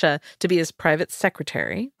militia to be his private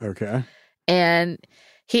secretary. Okay. And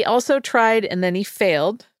he also tried, and then he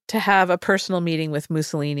failed, to have a personal meeting with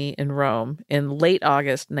Mussolini in Rome in late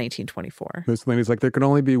August 1924. Mussolini's like, there can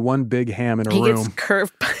only be one big ham in a room. He gets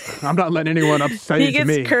curved by... I'm not letting anyone upstage me. He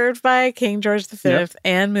gets curved by King George V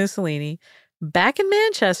and Mussolini. Back in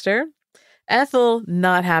Manchester, Ethel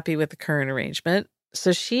not happy with the current arrangement,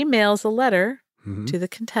 so she mails a letter to the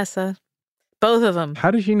Contessa. Both of them.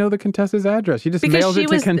 How does she know the Contessa's address? She just mails it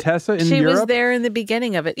to Contessa in Europe? She was there in the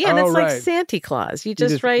beginning of it. Yeah, and it's like Santa Claus. You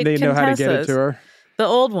just write They know Contessa's. how to get it to her. The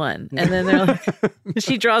old one. And then they're like,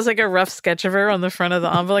 she draws like a rough sketch of her on the front of the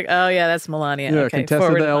envelope. Like, oh yeah, that's Melania. Yeah, okay,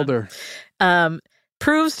 Contessa the Elder.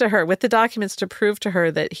 Proves to her, with the documents to prove to her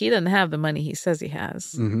that he doesn't have the money he says he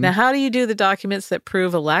has. Now, how do you do the documents that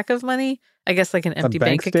prove a lack of money? I guess like an empty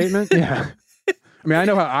bank account. statement? Yeah. I mean, I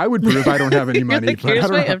know how I would prove I don't have any money. Like, but here's I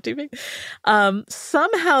don't my know. empty bank.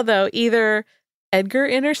 Somehow, though, either Edgar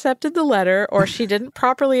intercepted the letter or she didn't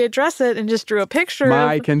properly address it and just drew a picture.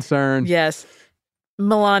 My concern. Yes.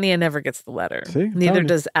 Melania never gets the letter. See? Neither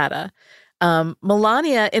does Ada.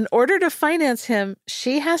 Melania, in order to finance him,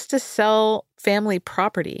 she has to sell family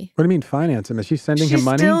property. What do you mean finance him? Is she sending him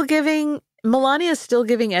money? Melania's still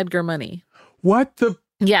giving Edgar money. What the?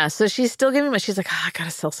 Yeah, so she's still giving money. She's like, I got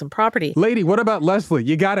to sell some property. Lady, what about Leslie?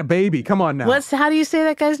 You got a baby. Come on now. How do you say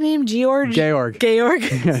that guy's name? Georg? Georg.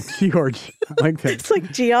 Yeah, Georg. I like that. It's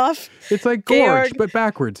like Geoff. It's like Gorge, but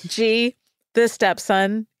backwards. G, the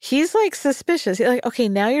stepson. He's like suspicious. He's like, okay,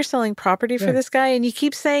 now you're selling property for this guy and you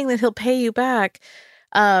keep saying that he'll pay you back.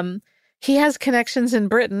 He has connections in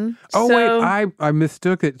Britain. Oh, wait, I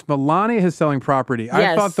mistook it. Melania is selling property. Yes.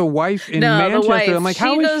 I thought the wife in Manchester. The wife. I'm like,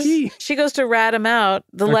 how is she? She goes to rat him out.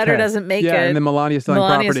 The letter doesn't make it. Yeah, and then Melania's selling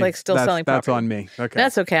Melania's property. like still selling property. That's on me. Okay.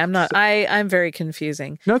 That's okay. I'm not. I'm very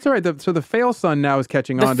confusing. No, it's all right. So the fail son now is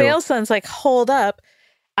catching on to The fail son's like, hold up.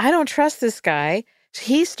 I don't trust this guy.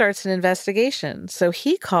 He starts an investigation. So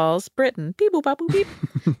he calls Britain. Beep, boop, bop, boop,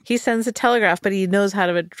 beep. He sends a telegraph, but he knows how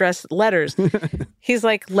to address letters. He's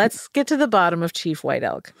like, let's get to the bottom of Chief White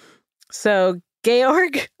Elk. So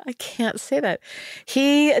Georg, I can't say that.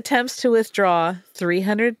 He attempts to withdraw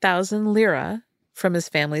 300,000 lira from his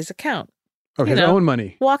family's account. Oh, his own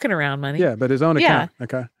money. Walking around money. Yeah, but his own account.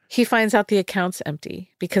 Okay. He finds out the account's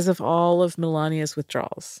empty because of all of Melania's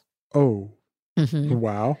withdrawals. Oh. Mm-hmm.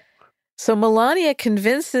 Wow. So Melania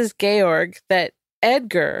convinces Georg that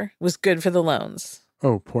Edgar was good for the loans.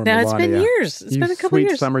 Oh, poor Melania. Melania. Now, it's been years. It's been a couple sweet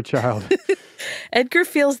years. Summer child. Edgar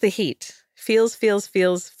feels the heat. Feels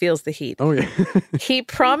the heat. Oh, yeah. He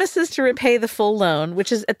promises to repay the full loan,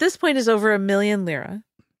 which is at this point is over 1 million lira.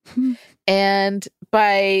 And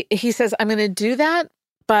he says, I'm going to do that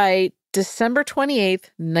by December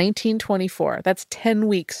 28th, 1924. That's 10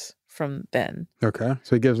 weeks from then. Okay.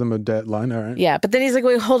 So he gives them a deadline. All right. Yeah. But then he's like,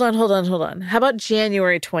 wait, hold on. How about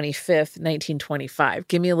January 25th, 1925?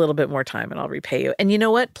 Give me a little bit more time and I'll repay you. And you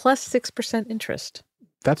know what? Plus 6% interest.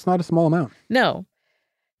 That's not a small amount. No.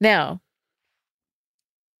 Now,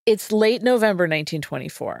 it's late November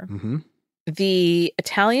 1924. Mm-hmm. The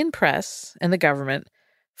Italian press and the government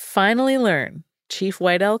finally learn Chief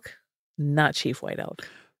White Elk, not Chief White Elk.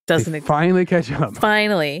 They finally catch up.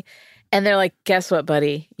 Finally. And they're like, guess what,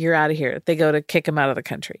 buddy? You're out of here. They go to kick him out of the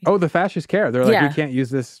country. Oh, the fascists care. They're like, we can't use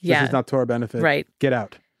this. Yeah. This is not to our benefit. Right. Get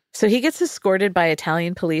out. So he gets escorted by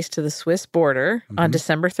Italian police to the Swiss border on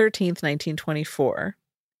December 13th, 1924.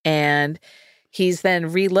 And he's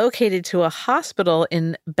then relocated to a hospital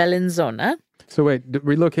in Bellinzona. So wait,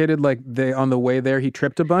 relocated like on the way there, he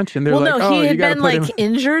tripped a bunch and they're like, no, oh, he you had got to been put like him...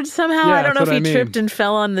 injured somehow. Yeah, I don't know if he mean. tripped and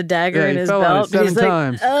fell on the dagger in his fell belt. on it 7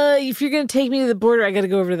 times. If you're going to take me to the border, I got to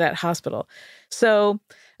go over to that hospital. So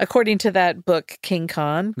according to that book, King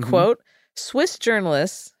Khan, quote, Swiss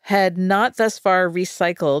journalists had not thus far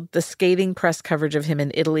recycled the scathing press coverage of him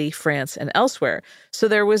in Italy, France, and elsewhere. So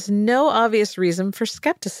there was no obvious reason for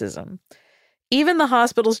skepticism. Even the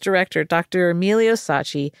hospital's director, Dr. Emilio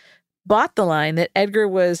Sacchi, bought the line that Edgar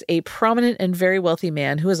was a prominent and very wealthy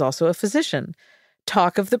man who was also a physician.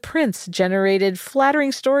 Talk of the prince generated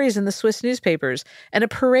flattering stories in the Swiss newspapers, and a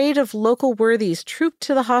parade of local worthies trooped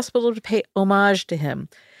to the hospital to pay homage to him.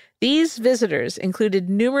 These visitors included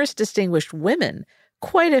numerous distinguished women,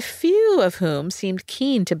 quite a few of whom seemed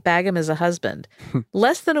keen to bag him as a husband.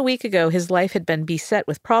 Less than a week ago, his life had been beset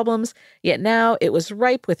with problems, yet now it was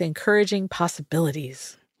ripe with encouraging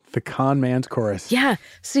possibilities. The con man's chorus. Yeah.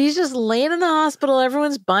 So he's just laying in the hospital.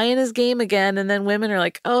 Everyone's buying his game again. And then women are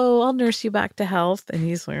like, oh, I'll nurse you back to health. And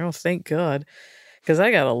he's like, oh, thank God, because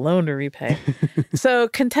I got a loan to repay. So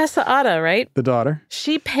Contessa Ada, right? The daughter.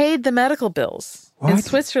 She paid the medical bills in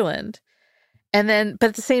Switzerland. And then, but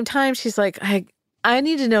at the same time, she's like, I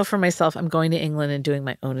need to know for myself. I'm going to England and doing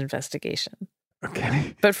my own investigation.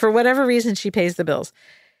 Okay. But for whatever reason, she pays the bills.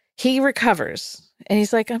 He recovers. And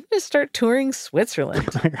he's like, I'm going to start touring Switzerland.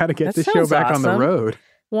 I got to get this show back on the road.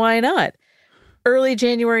 Why not? Early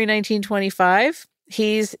January 1925,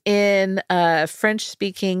 he's in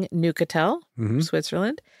French-speaking Neuchâtel,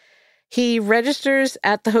 Switzerland. He registers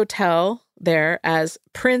at the hotel there as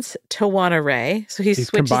Prince Tawanare. So he switches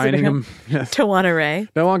combining to them. Yes. Tawanare.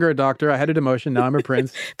 No longer a doctor. I had a demotion. Now I'm a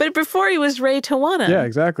prince. But before he was Ray Tawana. Yeah,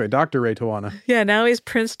 exactly. Dr. Ray Tawana. Yeah, now he's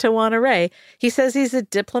Prince Tawanare. He says he's a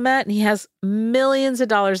diplomat and he has millions of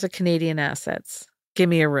dollars of Canadian assets. Give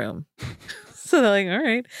me a room. So they're like, all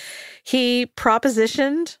right. He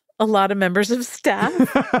propositioned a lot of members of staff.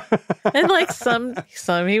 And like some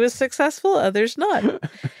he was successful, others not.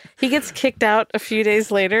 He gets kicked out a few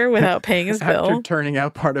days later without paying his bill. After turning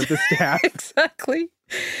out part of the staff. Exactly.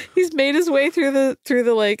 He's made his way through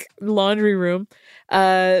the like laundry room.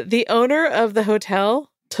 The owner of the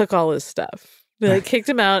hotel took all his stuff. They like kicked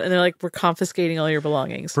him out, and they're like, "We're confiscating all your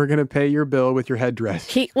belongings. We're gonna pay your bill with your headdress."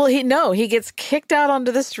 He gets kicked out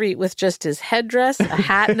onto the street with just his headdress, a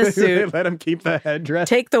hat, and a suit. They let him keep the headdress.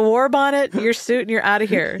 Take the war bonnet, your suit, and you're out of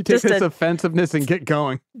here. You take this offensiveness and get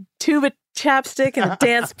going. Tube of chapstick and a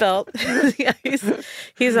dance belt. Yeah,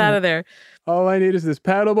 he's out of there. All I need is this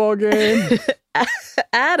paddleball game.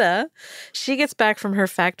 Ada, she gets back from her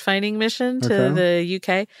fact-finding mission to the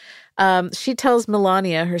UK. She tells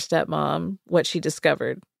Melania, her stepmom, what she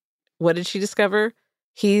discovered. What did she discover?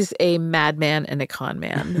 He's a madman and a con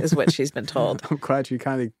man, is what she's been told. I'm glad she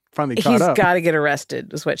finally caught He's up. got to get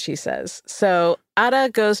arrested, is what she says. So Ada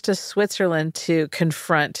goes to Switzerland to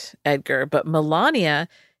confront Edgar, but Melania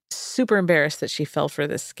is super embarrassed that she fell for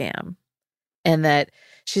this scam. And that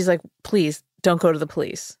she's like, please, don't go to the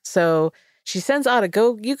police. So she sends Ada,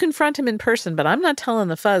 go, you confront him in person, but I'm not telling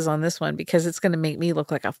the fuzz on this one because it's going to make me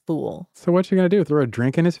look like a fool. So what's she going to do? Throw a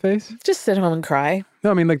drink in his face? Just sit home and cry. No,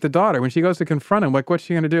 I mean, like the daughter, when she goes to confront him, like what's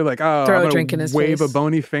she going to do? Like, oh, throw I'm a drink in his wave face. a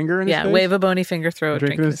bony finger in his face? Yeah, wave a bony finger, throw a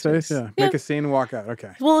drink in his face. Yeah. Make a scene, walk out.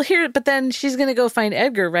 Okay. Well, but then she's going to go find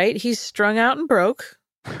Edgar, right? He's strung out and broke,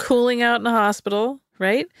 cooling out in a hospital,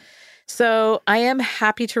 right? So I am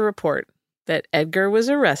happy to report that Edgar was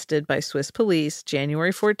arrested by Swiss police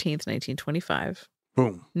January 14th, 1925.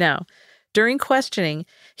 Boom. Now, during questioning,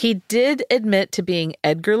 he did admit to being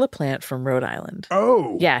Edgar Laplante from Rhode Island.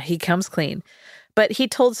 Oh. Yeah, he comes clean. But he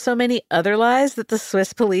told so many other lies that the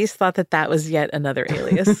Swiss police thought that was yet another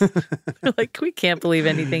alias. Like, we can't believe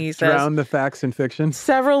anything he says. Drown the facts in fiction.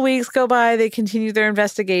 Several weeks go by. They continue their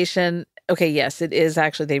investigation. Okay, yes, it is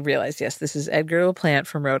actually, they realize, yes, this is Edgar Laplante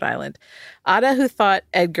from Rhode Island. Ada, who thought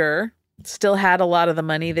Edgar still had a lot of the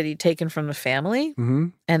money that he'd taken from the family,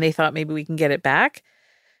 and they thought maybe we can get it back.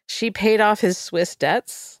 She paid off his Swiss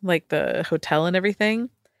debts, like the hotel and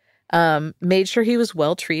everything, made sure he was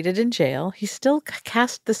well treated in jail. He still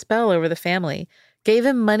cast the spell over the family, gave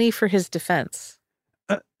him money for his defense.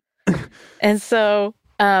 And so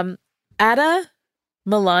Ada,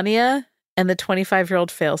 Melania, and the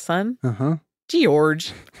 25-year-old fail son,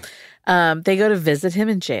 George, they go to visit him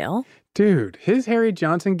in jail. Dude, his Harry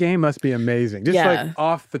Johnson game must be amazing. Just like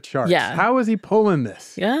off the charts. Yeah. How is he pulling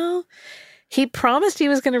this? Yeah. He promised he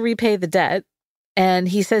was going to repay the debt, and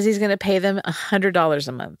he says he's going to pay them $100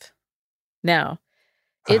 a month. Now,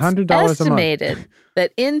 it's estimated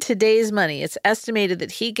that in today's money, it's estimated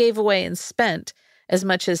that he gave away and spent as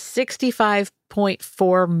much as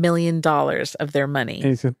 $65.4 million of their money. And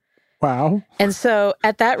he said, wow. And so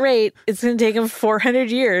at that rate, it's going to take him 400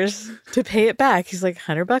 years to pay it back. He's like,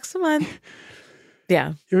 $100 a month.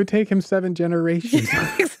 Yeah. It would take him 7 generations.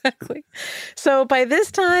 Exactly. So by this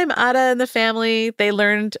time, Ada and the family, they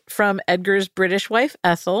learned from Edgar's British wife,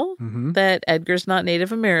 Ethel, that Edgar's not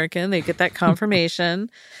Native American. They get that confirmation.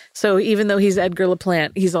 So even though he's Edgar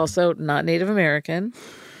Laplante, he's also not Native American.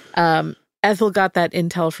 Ethel got that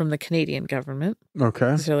intel from the Canadian government.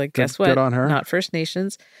 Okay. So they're like, guess what? Good on her. Not First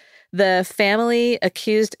Nations. The family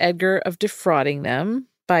accused Edgar of defrauding them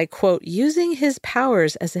by, quote, using his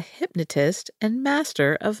powers as a hypnotist and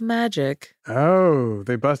master of magic. Oh,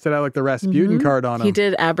 they busted out like the Rasputin card on him. He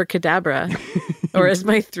did abracadabra. Or as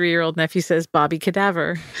my 3-year-old nephew says, Bobby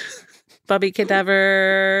Cadaver. Bobby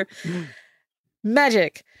Cadaver.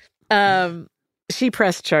 Magic. She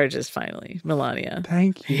pressed charges finally, Melania.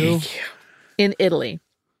 Thank you. In Italy.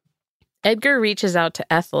 Edgar reaches out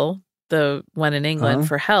to Ethel, the one in England,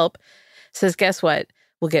 for help. Says, guess what?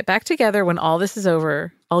 We'll get back together when all this is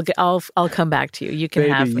over. I'll come back to you. You can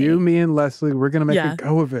have me. You, me, and Leslie, we're going to make a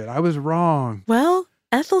go of it. I was wrong. Well,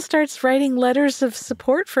 Ethel starts writing letters of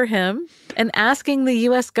support for him and asking the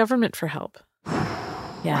U.S. government for help.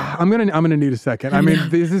 Yeah. I'm gonna need a second. I mean,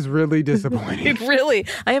 this is really disappointing. Really,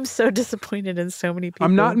 I am so disappointed in so many people.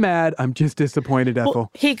 I'm not mad. I'm just disappointed, Ethel.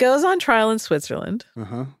 Well, he goes on trial in Switzerland.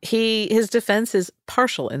 His defense is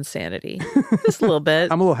partial insanity, just a little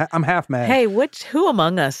bit. I'm half mad. Hey, who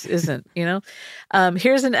among us isn't? You know.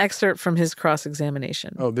 Here's an excerpt from his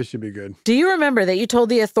cross-examination. Oh, this should be good. Do you remember that you told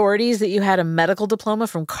the authorities that you had a medical diploma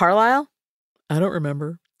from Carlisle? I don't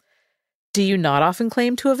remember. Do you not often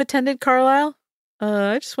claim to have attended Carlisle?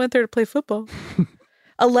 I just went there to play football.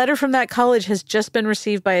 A letter from that college has just been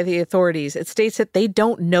received by the authorities. It states that they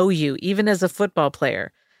don't know you, even as a football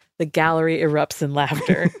player. The gallery erupts in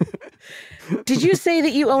laughter. Did you say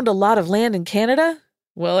that you owned a lot of land in Canada?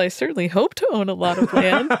 Well, I certainly hope to own a lot of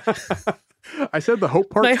land. I said the hope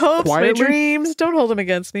part. My hopes, quietly. my dreams, don't hold them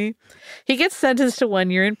against me. He gets sentenced to 1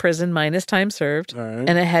 year in prison minus time served and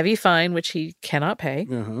a heavy fine, which he cannot pay.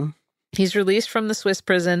 He's released from the Swiss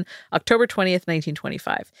prison October 20th,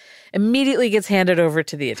 1925. Immediately gets handed over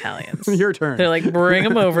to the Italians. Your turn. They're like, bring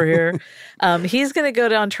him over here. He's going to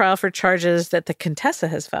go on trial for charges that the Contessa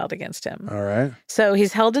has filed against him. All right. So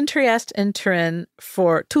he's held in Trieste and Turin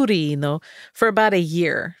for about a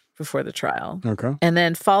year before the trial. Okay. And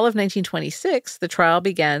then fall of 1926, the trial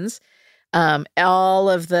begins. All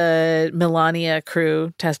of the Melania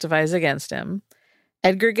crew testifies against him.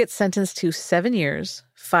 Edgar gets sentenced to 7 years,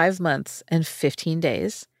 5 months, and 15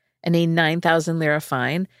 days, and a 9,000 lira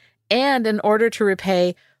fine, and an order to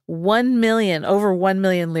repay over 1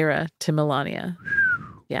 million lira to Melania.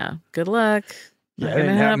 Yeah, good luck. Not going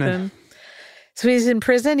to happen. So he's in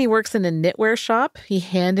prison. He works in a knitwear shop. He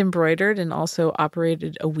hand embroidered and also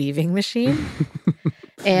operated a weaving machine.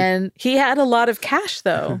 And he had a lot of cash,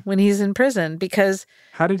 though, when he's in prison, because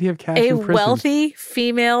how did he have cash in prison? Wealthy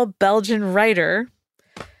female Belgian writer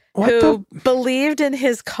who believed in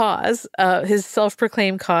his cause, his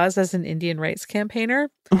self-proclaimed cause as an Indian rights campaigner.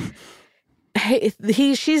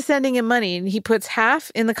 She's sending him money, and he puts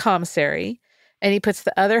half in the commissary, and he puts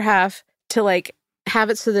the other half to have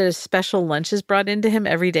it so that a special lunch is brought into him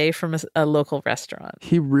every day from a local restaurant.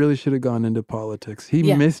 He really should have gone into politics. He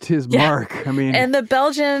missed his mark. I mean, and the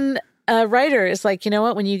Belgian writer is like, you know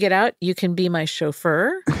what? When you get out, you can be my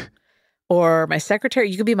chauffeur. Or my secretary,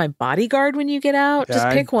 you could be my bodyguard when you get out. Just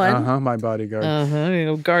pick one. My bodyguard.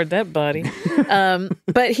 You guard that body.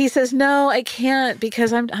 But he says, no, I can't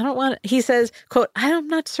because I don't want. He says, quote, I'm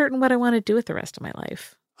not certain what I want to do with the rest of my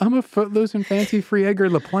life. I'm a footloose and fancy-free Edgar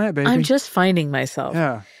Laplante, baby. I'm just finding myself.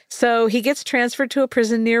 Yeah. So he gets transferred to a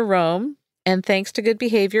prison near Rome, and thanks to good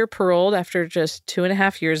behavior, paroled after just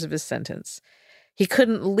 2.5 years of his sentence. He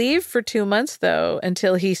couldn't leave for 2 months, though,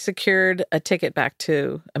 until he secured a ticket back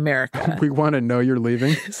to America. We want to know you're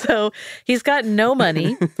leaving. So he's got no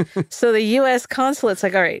money. So the U.S. consulate's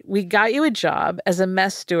like, all right, we got you a job as a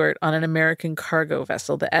mess steward on an American cargo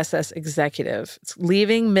vessel, the SS Executive. It's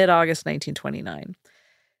leaving mid-August 1929.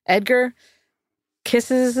 Edgar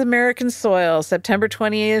kisses American soil, September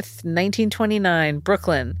 20th, 1929,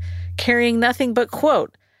 Brooklyn, carrying nothing but,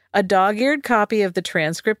 quote, a dog-eared copy of the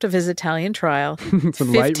transcript of his Italian trial,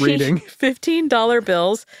 some light reading, $15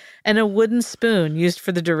 bills, and a wooden spoon used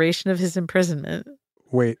for the duration of his imprisonment.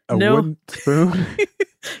 Wait, wooden spoon?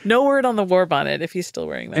 No word on the war bonnet if he's still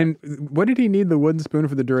wearing that. And what did he need the wooden spoon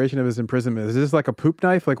for the duration of his imprisonment? Is this like a poop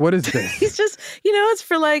knife? Like, what is this? He's just, it's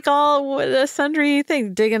for all a sundry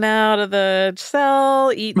thing. Digging out of the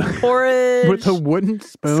cell, eating porridge. With a wooden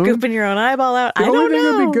spoon? Scooping your own eyeball out. The I don't know. only thing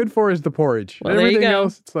that'd be good for is the porridge. Well, everything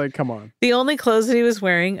else, it's like, come on. The only clothes that he was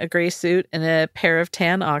wearing, a gray suit and a pair of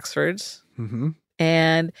tan Oxfords. Mm-hmm.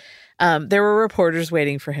 And there were reporters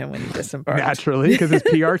waiting for him when he disembarked. Naturally, because his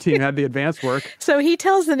PR team had the advance work. So he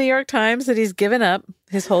tells the New York Times that he's given up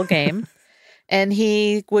his whole game. And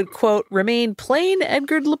he would, quote, remain plain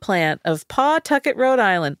Edgar Laplante of Pawtucket, Rhode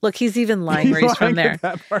Island. Look, he's even lying where he's from there.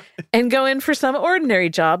 And go in for some ordinary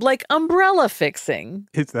job like umbrella fixing.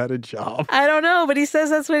 Is that a job? I don't know, but he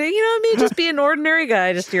says that's what, just be an ordinary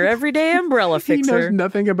guy, just your everyday umbrella fixer. He knows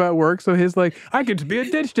nothing about work, so he's like, I could be a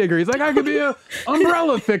ditch digger. He's like, I could be a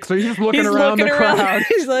umbrella fixer. He's just looking around the crowd.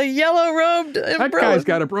 He's like yellow-robed umbrella. That guy's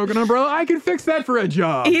got a broken umbrella. I can fix that for a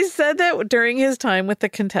job. He said that during his time with the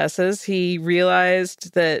Contessas, he realized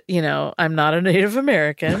that, I'm not a Native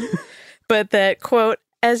American, but that, quote,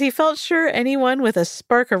 as he felt sure anyone with a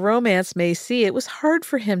spark of romance may see, it was hard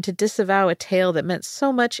for him to disavow a tale that meant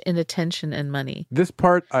so much in attention and money. This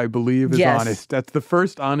part, I believe, is honest. That's the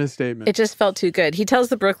first honest statement. It just felt too good. He tells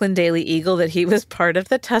the Brooklyn Daily Eagle that he was part of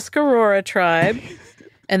the Tuscarora tribe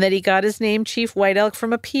and that he got his name Chief White Elk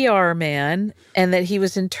from a PR man and that he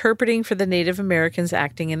was interpreting for the Native Americans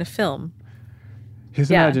acting in a film. His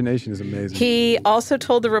imagination is amazing. He also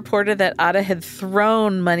told the reporter that Ada had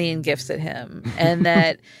thrown money and gifts at him and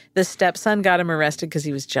that the stepson got him arrested because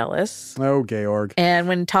he was jealous. Oh, Georg. And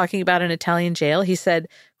when talking about an Italian jail, he said,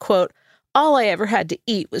 quote, all I ever had to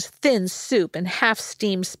eat was thin soup and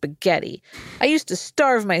half-steamed spaghetti. I used to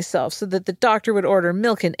starve myself so that the doctor would order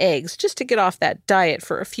milk and eggs just to get off that diet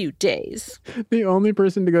for a few days. The only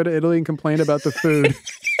person to go to Italy and complain about the food.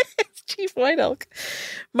 Chief White Elk.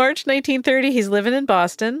 March 1930, he's living in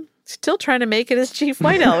Boston, still trying to make it as Chief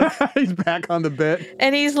White Elk. He's back on the bit.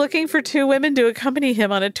 And he's looking for 2 women to accompany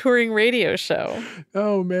him on a touring radio show.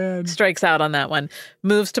 Oh, man. Strikes out on that one.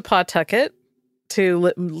 Moves to Pawtucket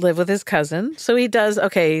to live with his cousin. So he does,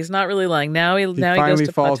 he's not really lying. Now he goes to finally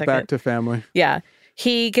falls Pawtucket. back to family. Yeah.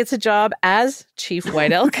 He gets a job as Chief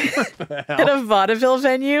White Elk at a vaudeville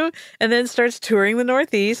venue and then starts touring the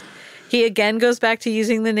Northeast. He again goes back to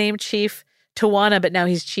using the name Chief Tawana, but now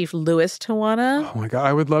he's Chief Louis Tawana. Oh my God.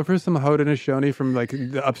 I would love for some Haudenosaunee from like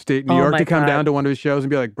the upstate New York to come down to one of his shows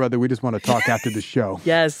and be like, brother, we just want to talk after the show.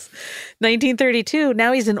 Yes. 1932.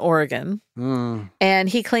 Now he's in Oregon. And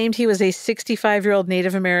he claimed he was a 65-year-old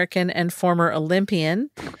Native American and former Olympian.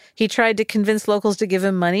 He tried to convince locals to give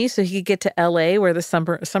him money so he could get to L.A. where the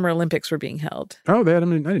Summer Olympics were being held. Oh, I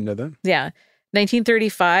didn't know that. Yeah.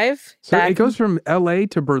 1935. So it goes from L.A.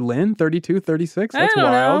 to Berlin, 32, 36? That's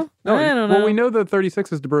wild. No, I don't know. Well, we know that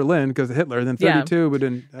 36 is to Berlin because of Hitler, then 32, but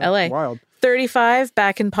in L.A. Wild. 35,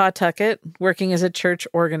 back in Pawtucket, working as a church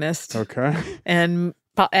organist. Okay. And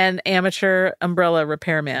amateur umbrella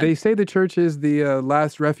repairman. They say the church is the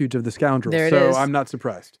last refuge of the scoundrels, so I'm not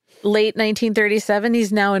surprised. Late 1937,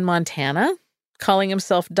 he's now in Montana, calling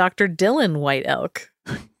himself Dr. Dylan White Elk.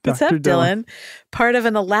 What's up, Dylan? Part of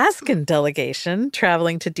an Alaskan delegation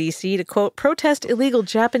traveling to D.C. to, quote, protest illegal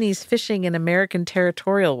Japanese fishing in American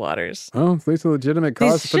territorial waters. Oh, at least a legitimate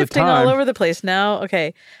cause for the time. He's shifting all over the place now.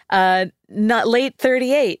 Okay. Not late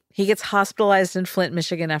 38, he gets hospitalized in Flint,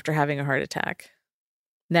 Michigan after having a heart attack.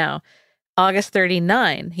 Now, August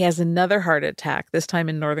 39, he has another heart attack, this time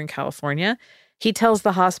in Northern California. He tells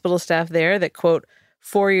the hospital staff there that, quote,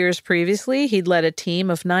 4 years previously, he'd led a team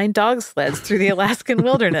of 9 dog sleds through the Alaskan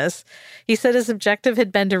wilderness. He said his objective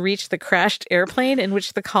had been to reach the crashed airplane in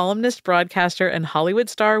which the columnist, broadcaster, and Hollywood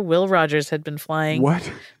star Will Rogers had been flying.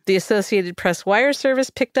 What? The Associated Press wire service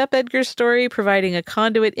picked up Edgar's story, providing a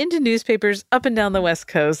conduit into newspapers up and down the West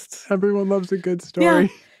Coast. Everyone loves a good story. Yeah.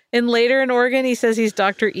 And later in Oregon, he says he's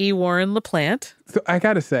Dr. E. Warren Laplante. So I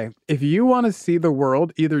got to say, if you want to see the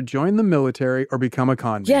world, either join the military or become a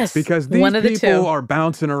convict. Yes, because these one of the people two are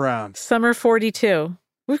bouncing around. Summer 42.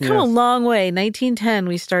 We've come a long way. 1910,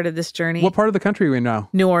 we started this journey. What part of the country are we in now?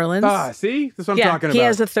 New Orleans. Ah, see? That's what I'm talking about. He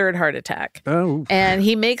has a third heart attack. Oh. And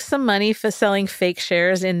he makes some money for selling fake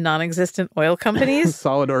shares in non-existent oil companies.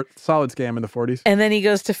 Solid scam in the 40s. And then he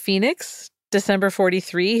goes to Phoenix, December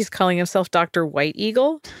 43. He's calling himself Dr. White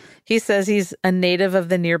Eagle. He says he's a native of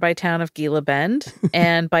the nearby town of Gila Bend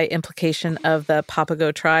and by implication of the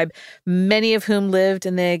Papago tribe, many of whom lived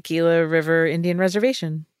in the Gila River Indian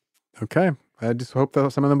Reservation. Okay. I just hope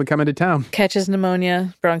that some of them would come into town. Catches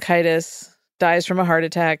pneumonia, bronchitis, dies from a heart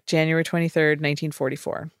attack, January 23rd,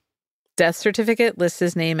 1944. Death certificate lists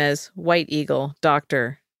his name as White Eagle,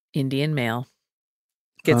 Doctor, Indian male.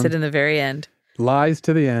 Gets it in the very end. Lies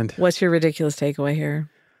to the end. What's your ridiculous takeaway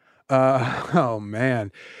here? Oh,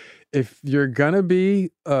 man. If you're going to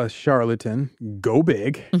be a charlatan, go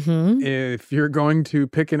big. Mm-hmm. If you're going to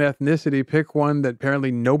pick an ethnicity, pick one that apparently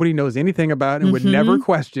nobody knows anything about and would never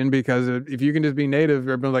question, because if you can just be native,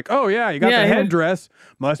 everyone's like, oh, yeah, you got the headdress,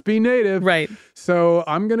 must be native. Right. So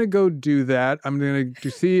I'm going to go do that. I'm going to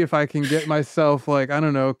see if I can get myself, like, I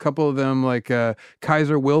don't know, a couple of them, like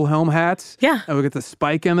Kaiser Wilhelm hats. Yeah. And we'll get the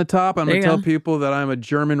spike on the top. I'm going to tell people that I'm a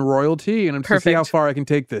German royalty, and I'm going to see how far I can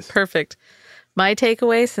take this. Perfect. My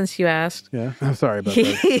takeaway, since you asked. Yeah, I'm sorry about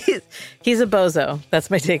that. He's a bozo. That's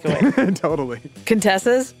my takeaway. Totally.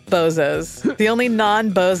 Contessa's bozos. The only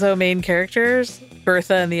non-bozo main characters,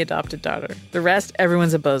 Bertha and the adopted daughter. The rest,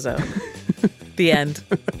 everyone's a bozo. The end.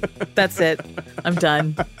 That's it. I'm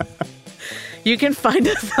done. You can find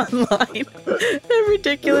us online at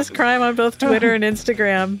Ridiculous Crime on both Twitter and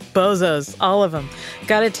Instagram. Bozos, all of them.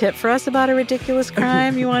 Got a tip for us about a ridiculous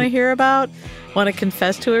crime you want to hear about? Want to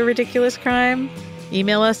confess to a ridiculous crime?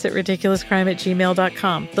 Email us at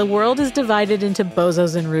ridiculouscrime@gmail.com. The world is divided into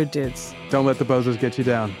bozos and rude dudes. Don't let the bozos get you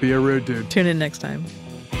down. Be a rude dude. Tune in next time.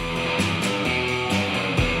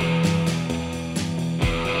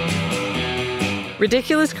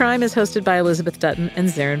 Ridiculous Crime is hosted by Elizabeth Dutton and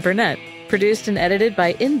Zarin Burnett. Produced and edited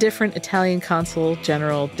by indifferent Italian Consul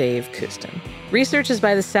General Dave Kustin. Research is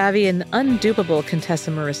by the savvy and undupable Contessa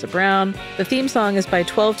Marissa Brown. The theme song is by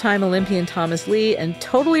 12-time Olympian Thomas Lee and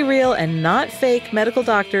totally real and not fake medical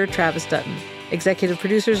doctor Travis Dutton. Executive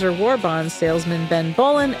producers are War Bonds salesman Ben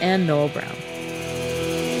Bolin and Noel Brown.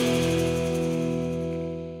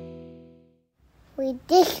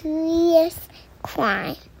 Ridiculous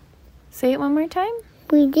Crime. Say it one more time.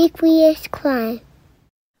 Ridiculous Crime.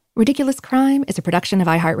 Ridiculous Crime is a production of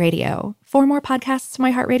iHeartRadio. For more podcasts from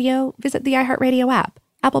iHeartRadio, visit the iHeartRadio app,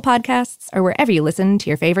 Apple Podcasts, or wherever you listen to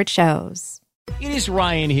your favorite shows. It is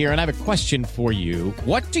Ryan here, and I have a question for you.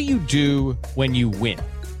 What do you do when you win?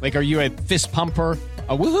 Like, are you a fist pumper?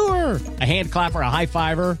 A woohooer, a hand clapper, a high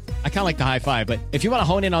fiver. I kind of like the high five, but if you want to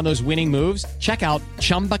hone in on those winning moves, check out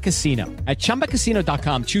Chumba Casino. At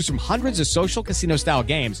ChumbaCasino.com, choose from hundreds of social casino style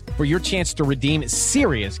games for your chance to redeem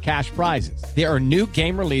serious cash prizes. There are new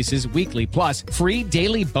game releases weekly, plus free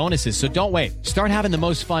daily bonuses. So don't wait. Start having the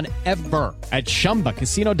most fun ever at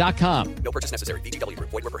ChumbaCasino.com. No purchase necessary. VGW Group.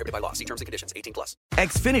 Void where prohibited by law. See terms and conditions. 18+.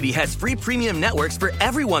 Xfinity has free premium networks for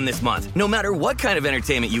everyone this month, no matter what kind of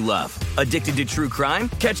entertainment you love. Addicted to true crime?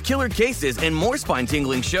 Catch killer cases and more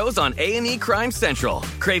spine-tingling shows on A&E Crime Central.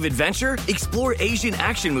 Crave adventure? Explore Asian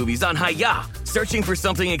action movies on Hi-Ya. Searching for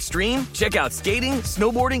something extreme? Check out skating,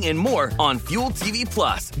 snowboarding, and more on Fuel TV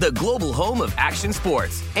Plus, the global home of action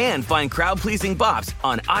sports. And find crowd-pleasing bops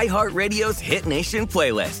on iHeartRadio's Hit Nation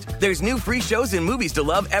playlist. There's new free shows and movies to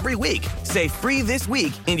love every week. Say free this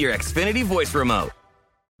week in your Xfinity voice remote.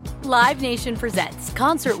 Live Nation presents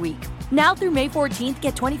Concert Week. Now through May 14th,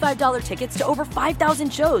 get $25 tickets to over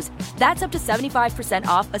 5,000 shows. That's up to 75%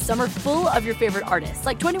 off a summer full of your favorite artists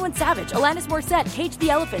like 21 Savage, Alanis Morissette, Cage the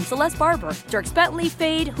Elephant, Celeste Barber, Dierks Bentley,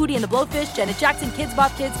 Fade, Hootie and the Blowfish, Janet Jackson, Kids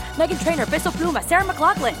Bop Kids, Meghan Trainor, Peso Pluma, Sarah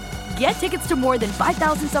McLachlan. Get tickets to more than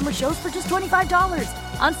 5,000 summer shows for just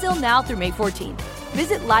 $25. On sale now through May 14th.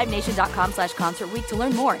 Visit LiveNation.com/Concert Week to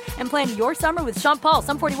learn more and plan your summer with Sean Paul,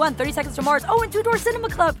 Sum 41, 30 Seconds to Mars, and Two Door Cinema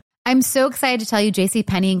Club. I'm so excited to tell you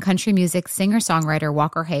JCPenney and country music singer-songwriter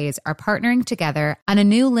Walker Hayes are partnering together on a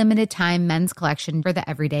new limited-time men's collection for the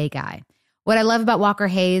everyday guy. What I love about Walker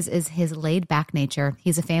Hayes is his laid-back nature.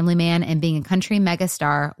 He's a family man, and being a country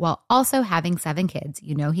megastar while also having 7 kids,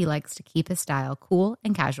 you know he likes to keep his style cool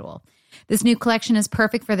and casual. This new collection is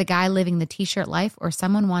perfect for the guy living the t-shirt life or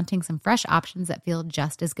someone wanting some fresh options that feel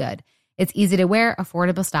just as good. It's easy to wear,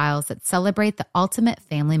 affordable styles that celebrate the ultimate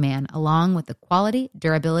family man, along with the quality,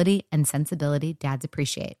 durability, and sensibility dads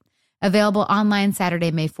appreciate. Available online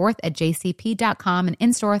Saturday, May 4th at jcp.com and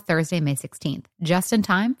in-store Thursday, May 16th. Just in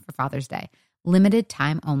time for Father's Day. Limited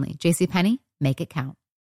time only. JCPenney, make it count.